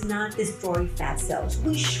laser does not destroy fat cells.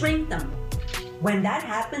 We shrink them. When that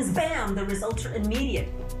happens, bam, the results are immediate.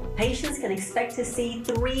 Patients can expect to see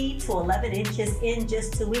 3 to 11 inches in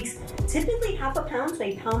just 2 weeks, typically ½ a pound to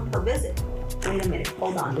a pound per visit. Wait a minute,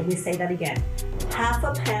 hold on, let me say that again. ½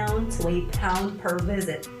 a pound to a pound per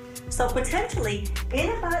visit. So potentially,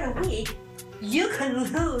 in about a week, you can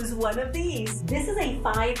lose one of these. This is a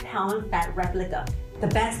 5-pound fat replica. The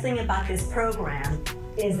best thing about this program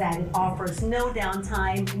is that it offers no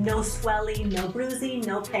downtime, no swelling, no bruising,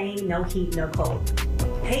 no pain, no heat, no cold.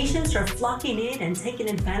 Patients are flocking in and taking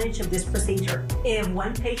advantage of this procedure. If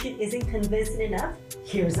one patient isn't convincing enough,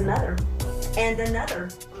 here's another, and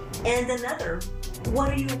another, and another. What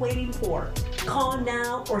are you waiting for? Call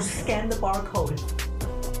now or scan the barcode.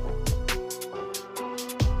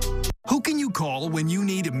 Who can you call when you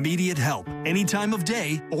need immediate help, any time of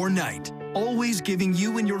day or night? Always giving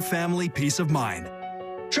you and your family peace of mind.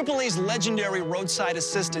 AAA's legendary roadside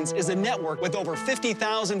assistance is a network with over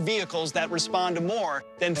 50,000 vehicles that respond to more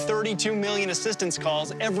than 32 million assistance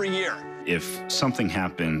calls every year. If something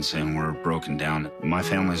happens and we're broken down, my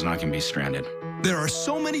family's not going to be stranded. There are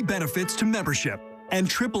so many benefits to membership, and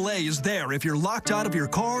AAA is there if you're locked out of your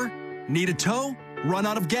car, need a tow, run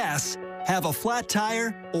out of gas, have a flat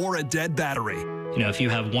tire, or a dead battery. You know, if you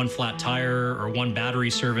have one flat tire or one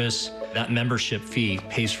battery service, that membership fee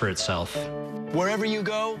pays for itself. Wherever you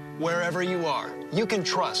go, wherever you are, you can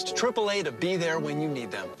trust AAA to be there when you need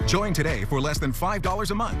them. Join today for less than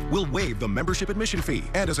 $5 a month. We'll waive the membership admission fee.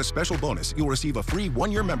 And as a special bonus, you'll receive a free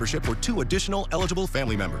 1-year membership for 2 additional eligible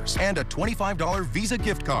family members and a $25 Visa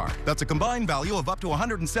gift card. That's a combined value of up to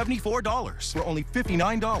 $174 for only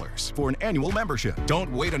 $59 for an annual membership. Don't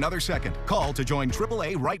wait another second. Call to join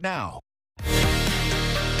AAA right now.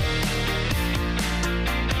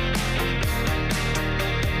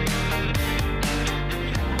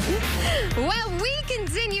 Well, we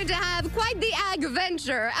continue to have quite the ag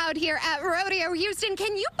adventure out here at Rodeo Houston.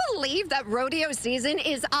 Can you believe that rodeo season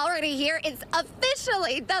is already here? It's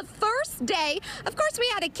officially the first day. Of course, we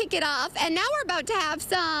had to kick it off, and now we're about to have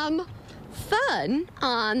some fun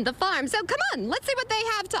on the farm. So come on, let's see what they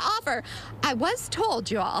have to offer. I was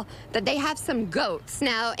told, you all, that they have some goats.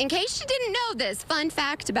 Now, in case you didn't know this, fun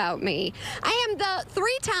fact about me, I am the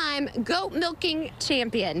 3-time goat milking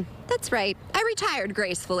champion. That's right. I retired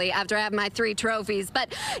gracefully after I have my 3 trophies.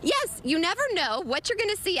 But yes, you never know what you're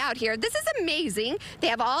going to see out here. This is amazing. They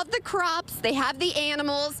have all the crops, they have the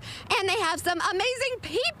animals, and they have some amazing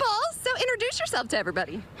people. So introduce yourself to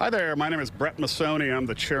everybody. Hi there. My name is Brett Massoni. I'm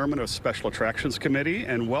the chairman of Special Attractions Committee,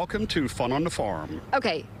 and welcome to Fun on the Farm.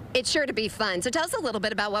 Okay. It's sure to be fun. So tell us a little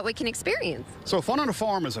bit about what we can experience. So Fun on the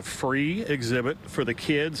Farm is a free exhibit for the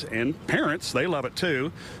kids and parents. They love it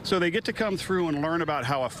too. So they get to come through and learn about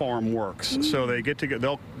how a farm works. So they'll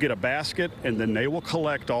get a basket, and then they will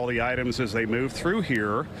collect all the items as they move through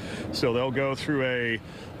here. So they'll go through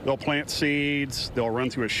they'll plant seeds, they'll run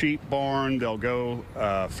through a sheep barn, they'll go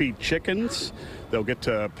feed chickens, they'll get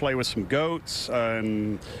to play with some goats,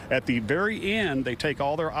 and at the very end, they take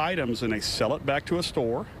all their items and they sell it back to a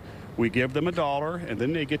store. We give them $1, and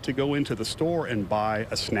then they get to go into the store and buy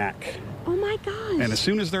a snack. Oh my gosh. And as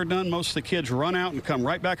soon as they're done, most of the kids run out and come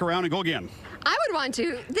right back around and go again. I would want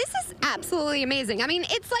to. This is absolutely amazing. I mean,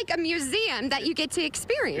 it's like a museum that you get to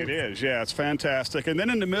experience. It is, yeah, it's fantastic. And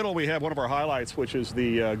then in the middle, we have one of our highlights, which is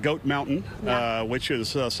the Goat Mountain, which is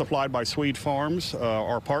supplied by Swede Farms,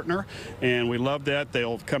 our partner. And we love that.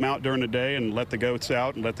 They'll come out during the day and let the goats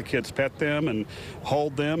out and let the kids pet them and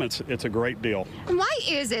hold them. It's a great deal. And why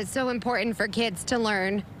is it so important for kids to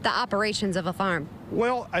learn the operations of a farm?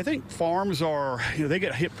 Well, I think farms are, they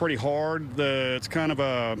get hit pretty hard. It's kind of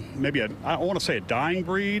I don't want to say a dying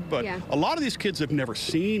breed, but a lot of these kids have never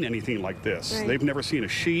seen anything like this. Right. They've never seen a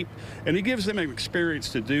sheep, and it gives them an experience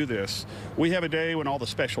to do this. We have a day when all the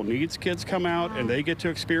special needs kids come out, and they get to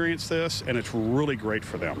experience this, and it's really great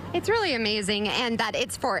for them. It's really amazing, and that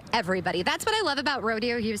it's for everybody. That's what I love about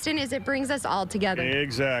Rodeo Houston, is it brings us all together.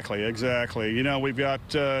 Exactly, exactly. You know, we've got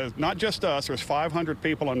not just us, there's 500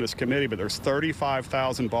 people on this committee, but there's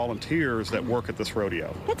 35,000 volunteers that work at this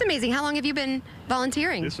rodeo. That's amazing. How long have you been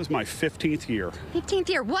volunteering? This is my 15th year. 15th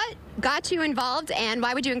year. What got you involved, and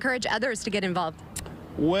why would you encourage others to get involved?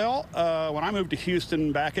 Well, when I moved to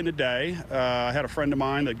Houston back in the day, I had a friend of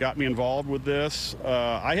mine that got me involved with this.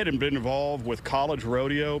 I hadn't been involved with college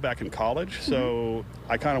rodeo back in college, so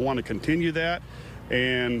I kind of want to continue that,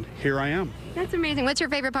 and here I am. That's amazing. What's your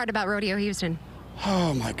favorite part about Rodeo Houston?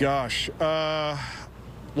 Oh my gosh.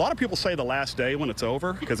 A lot of people say the last day when it's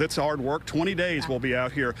over, because it's hard work. 20 days we'll be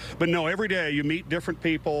out here. But no, every day you meet different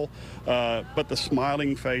people, but the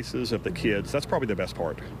smiling faces of the kids, that's probably the best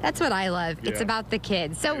part. That's what I love. Yeah. It's about the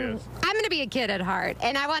kids. So I'm going to be a kid at heart,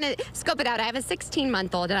 and I want to scope it out. I have a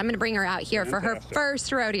 16-month-old, and I'm going to bring her out here for her first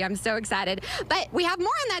rodeo. I'm so excited. But we have more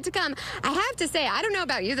on that to come. I have to say, I don't know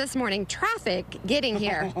about you this morning, traffic getting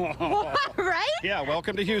here. Right? Yeah,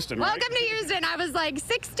 welcome to Houston, right? Welcome to Houston. I was like,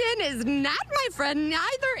 610 is not my friend.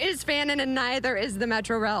 Neither is Fannin, and neither is the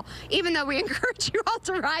Metro Rail, even though we encourage you all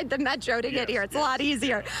to ride the Metro to get here. It's a lot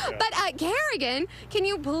easier. But Kerrigan, can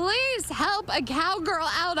you please help a cowgirl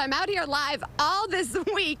out? I'm out here live all this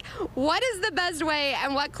week. What is the best way,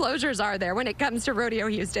 and what closures are there when it comes to Rodeo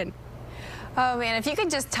Houston? Oh man, if you could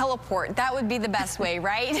just teleport, that would be the best way,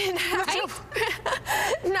 right?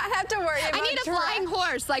 Not have to worry about I need a flying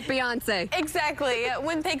horse like Beyonce. Exactly.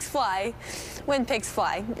 When pigs fly. When pigs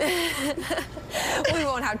fly. We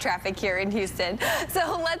won't have traffic here in Houston.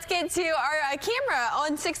 So let's get to our camera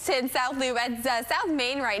on 610 South Loop at South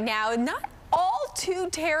Main right now. Not all too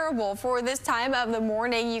terrible for this time of the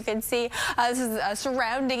morning. You can see this is a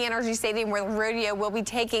surrounding Energy Stadium where the rodeo will be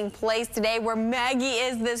taking place today, where Maggie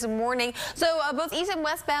is this morning. So both east and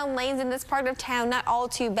westbound lanes in this part of town, not all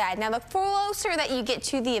too bad. Now, the closer that you get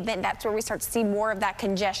to the event, that's where we start to see more of that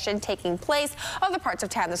congestion taking place. Other parts of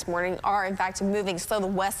town this morning are, in fact, moving slow. The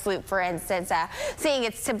West Loop, for instance, seeing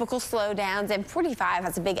its typical slowdowns, and 45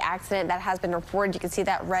 has a big accident that has been reported. You can see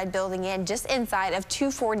that red building in just inside of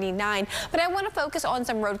 249. But I want to focus on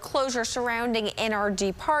some road closures surrounding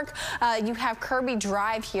NRG Park. You have Kirby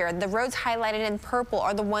Drive here. The roads highlighted in purple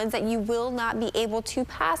are the ones that you will not be able to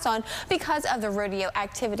pass on because of the rodeo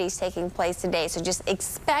activities taking place today. So just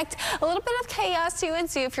expect a little bit of chaos to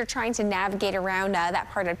ensue if you're trying to navigate around that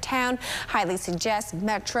part of town. Highly suggest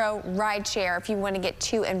Metro, rideshare if you want to get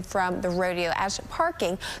to and from the rodeo, as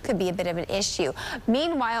parking could be a bit of an issue.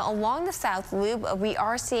 Meanwhile, along the South Loop, we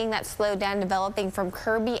are seeing that slowdown developing from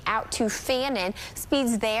Kirby out to Fannin. Again,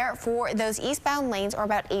 speeds there for those eastbound lanes are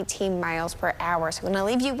about 18 miles per hour. So I'm going to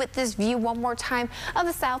leave you with this view one more time of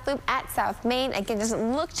the South Loop at South Main. Again,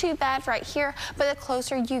 doesn't look too bad right here, but the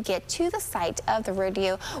closer you get to the site of the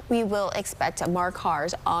rodeo, we will expect more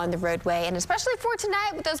cars on the roadway. And especially for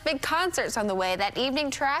tonight with those big concerts on the way, that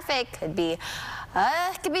evening traffic could be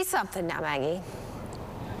something now, Maggie.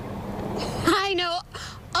 I know.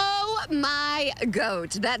 Oh my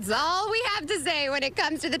goat. That's all we have to say when it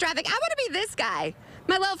comes to the traffic. I want to be this guy.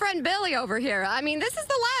 My little friend Billy over here. I mean, this is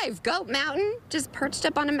the life. Goat Mountain, just perched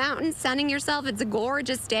up on a mountain, sunning yourself. It's a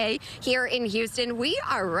gorgeous day here in Houston. We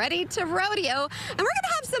are ready to rodeo, and we're going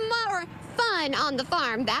to have some more fun on the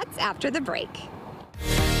farm. That's after the break.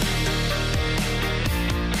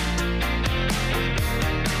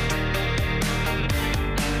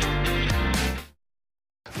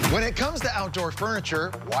 When it comes to outdoor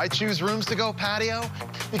furniture, why choose Rooms to Go Patio?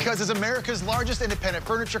 Because as America's largest independent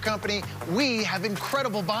furniture company, we have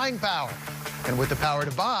incredible buying power. And with the power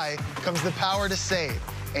to buy comes the power to save.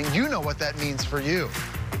 And you know what that means for you.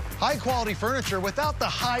 High quality furniture without the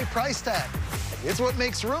high price tag. It's what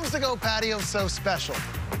makes Rooms to Go Patio so special.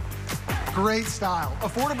 Great style,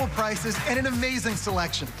 affordable prices, and an amazing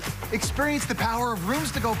selection. Experience the power of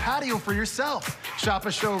Rooms to Go Patio for yourself. Shop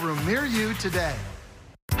a showroom near you today.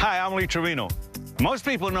 Hi, I'm Lee Trevino. Most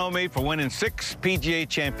people know me for winning 6 PGA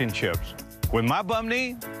championships. With my bum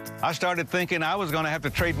knee, I started thinking I was going to have to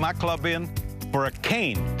trade my club in for a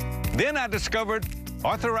cane. Then I discovered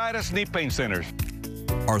Arthritis Knee Pain Centers.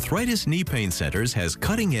 Arthritis Knee Pain Centers has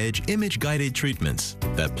cutting-edge image-guided treatments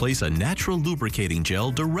that place a natural lubricating gel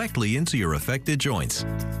directly into your affected joints.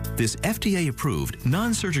 This FDA-approved,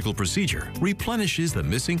 non-surgical procedure replenishes the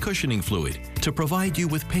missing cushioning fluid to provide you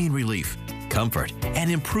with pain relief, comfort, and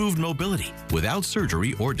improved mobility without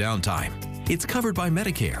surgery or downtime. It's covered by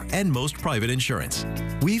Medicare and most private insurance.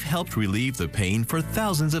 We've helped relieve the pain for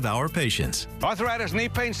thousands of our patients. Arthritis Knee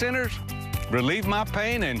Pain Centers relieve my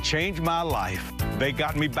pain and change my life. They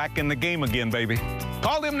got me back in the game again, baby.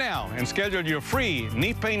 Call them now and schedule your free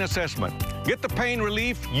knee pain assessment. Get the pain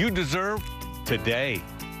relief you deserve today.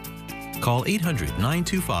 Call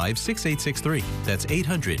 800-925-6863. That's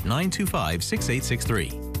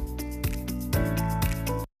 800-925-6863.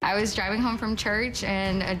 I was driving home from church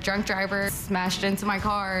and a drunk driver smashed into my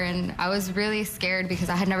car, and I was really scared because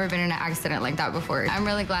I had never been in an accident like that before. I'm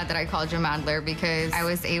really glad that I called Jim Adler because I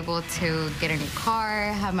was able to get a new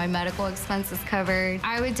car, have my medical expenses covered.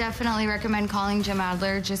 I would definitely recommend calling Jim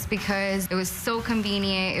Adler just because it was so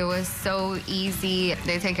convenient, it was so easy.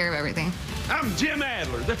 They take care of everything. I'm Jim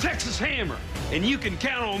Adler, the Texas Hammer, and you can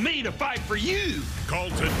count on me to fight for you. Call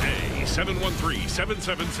today,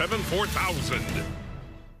 713-777-4000.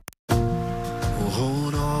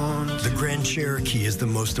 Hold on. The Grand Cherokee is the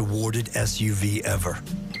most awarded SUV ever.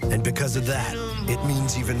 And because of that, it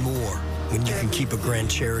means even more when you can keep a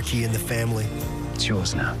Grand Cherokee in the family. It's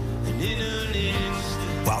yours now.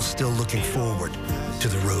 While still looking forward to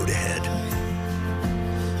the road ahead.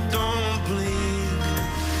 Don't blink,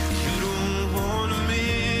 you don't wanna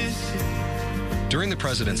miss it. During the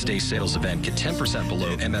President's Day sales event, get 10%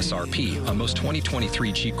 below MSRP on most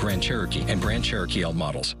 2023 Jeep Grand Cherokee and Grand Cherokee L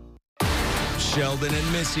models. Sheldon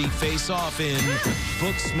and Missy face off in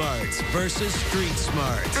Book Smarts versus Street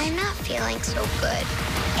Smarts. I'm not feeling so good.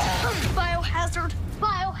 Biohazard!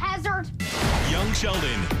 Biohazard! Young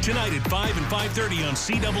Sheldon, tonight at 5 and 5:30 on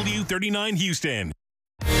CW 39 Houston.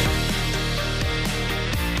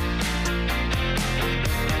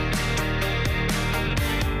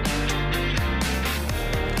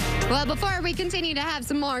 Well, before we continue to have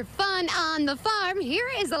some more fun on the farm, here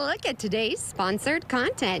is a look at today's sponsored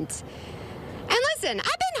content. And listen, I've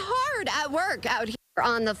been hard at work out here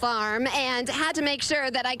on the farm and had to make sure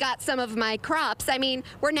that I got some of my crops. I mean,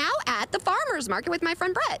 we're now at the farmer's market with my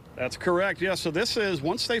friend Brett. That's correct. Yeah, so this is,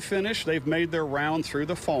 once they finish, they've made their round through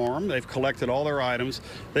the farm. They've collected all their items.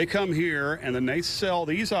 They come here and then they sell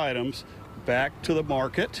these items back to the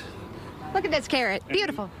market. Look at this carrot.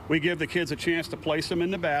 Beautiful. And we give the kids a chance to place them in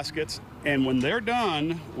the baskets. And when they're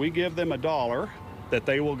done, we give them $1 that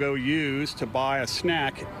they will go use to buy a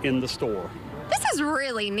snack in the store. This is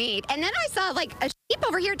really neat. And then I saw like a sheep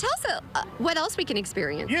over here. Tell us what else we can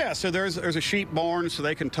experience. Yeah, so there's a sheep barn so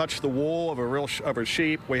they can touch the wool of a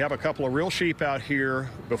sheep. We have a couple of real sheep out here.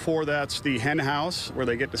 Before that's the hen house where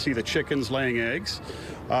they get to see the chickens laying eggs.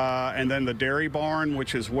 And then the dairy barn,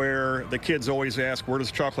 which is where the kids always ask, where does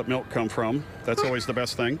chocolate milk come from? That's always the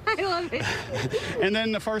best thing. I love it. And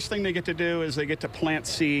then the first thing they get to do is they get to plant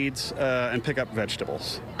seeds and pick up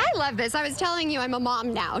vegetables. I love this. I was telling you I'm a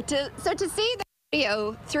mom now. So to see that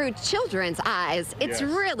Rodeo through children's eyes. It's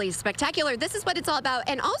Yes. really spectacular. This is what it's all about,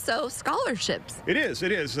 and also scholarships. It is.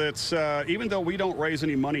 It is. It's even though we don't raise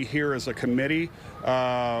any money here as a committee,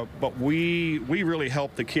 but we really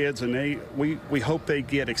help the kids, and we hope they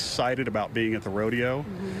get excited about being at the rodeo.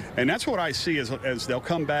 And that's what I see as they'll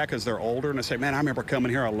come back as they're older and they say, man, I remember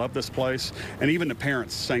coming here. I love this place. And even the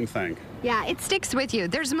parents, same thing. Yeah, it sticks with you.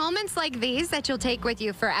 There's moments like these that you'll take with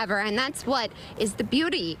you forever, and that's what is the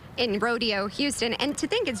beauty in Rodeo Houston. And to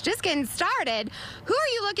think it's just getting started, who are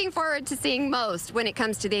you looking forward to seeing most when it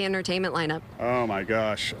comes to the entertainment lineup? Oh my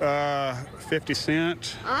gosh, 50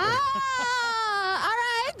 Cent. All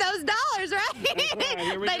right, those dollars, right?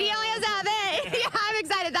 Here we But go. he only has to have it. Yeah, I'm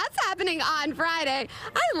excited. That's happening on Friday.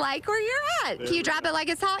 I like where you're at. Can you drop it like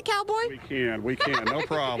it's hot, cowboy? We can, no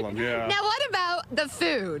problem, yeah. Now, what about the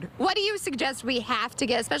food? What do you suggest we have to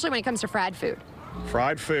get, especially when it comes to fried food?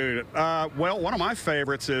 Fried food. Well, one of my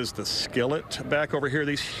favorites is the skillet back over here.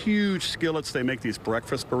 These huge skillets, they make these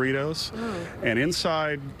breakfast burritos. And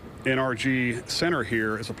inside NRG Center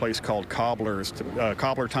here is a place called Cobbler's.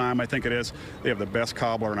 Cobbler Time, I think it is. They have the best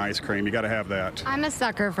cobbler and ice cream. You got to have that. I'm a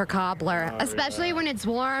sucker for cobbler, especially when it's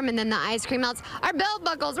warm and then the ice cream melts. Our belt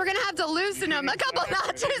buckles, we're going to have to loosen them a couple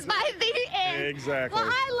notches by the end. Exactly. Well,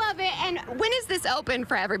 I love it. And when is this open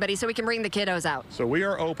for everybody so we can bring the kiddos out? So we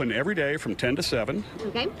are open every day from 10 to 7,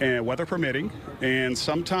 Okay. and weather permitting. And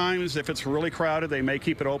sometimes if it's really crowded, they may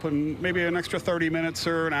keep it open maybe an extra 30 minutes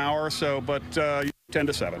or an hour or so, but 10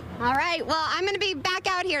 to 7. All right. Well, I'm going to be back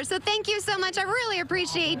out here. So thank you so much. I really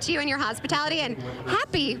appreciate you and your hospitality, and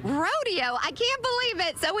happy rodeo. I can't believe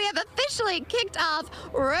it. So we have officially kicked off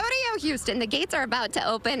Rodeo Houston. The gates are about to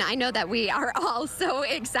open. I know that we are all so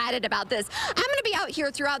excited about this. I'm going to be out here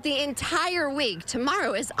throughout the entire week.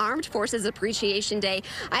 Tomorrow is Armed Forces Appreciation Day.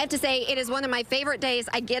 I have to say it is one of my favorite days.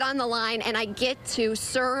 I get on the line and I get to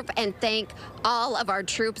serve and thank all of our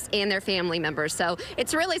troops and their family members. So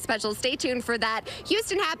it's really special. Stay tuned for that.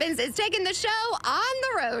 Houston Happens is taking the show on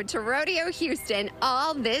the road to Rodeo Houston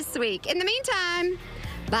all this week. In the meantime,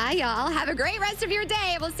 bye, y'all. Have a great rest of your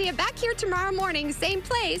day. We'll see you back here tomorrow morning, same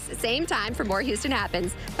place, same time for more Houston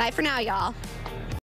Happens. Bye for now, y'all.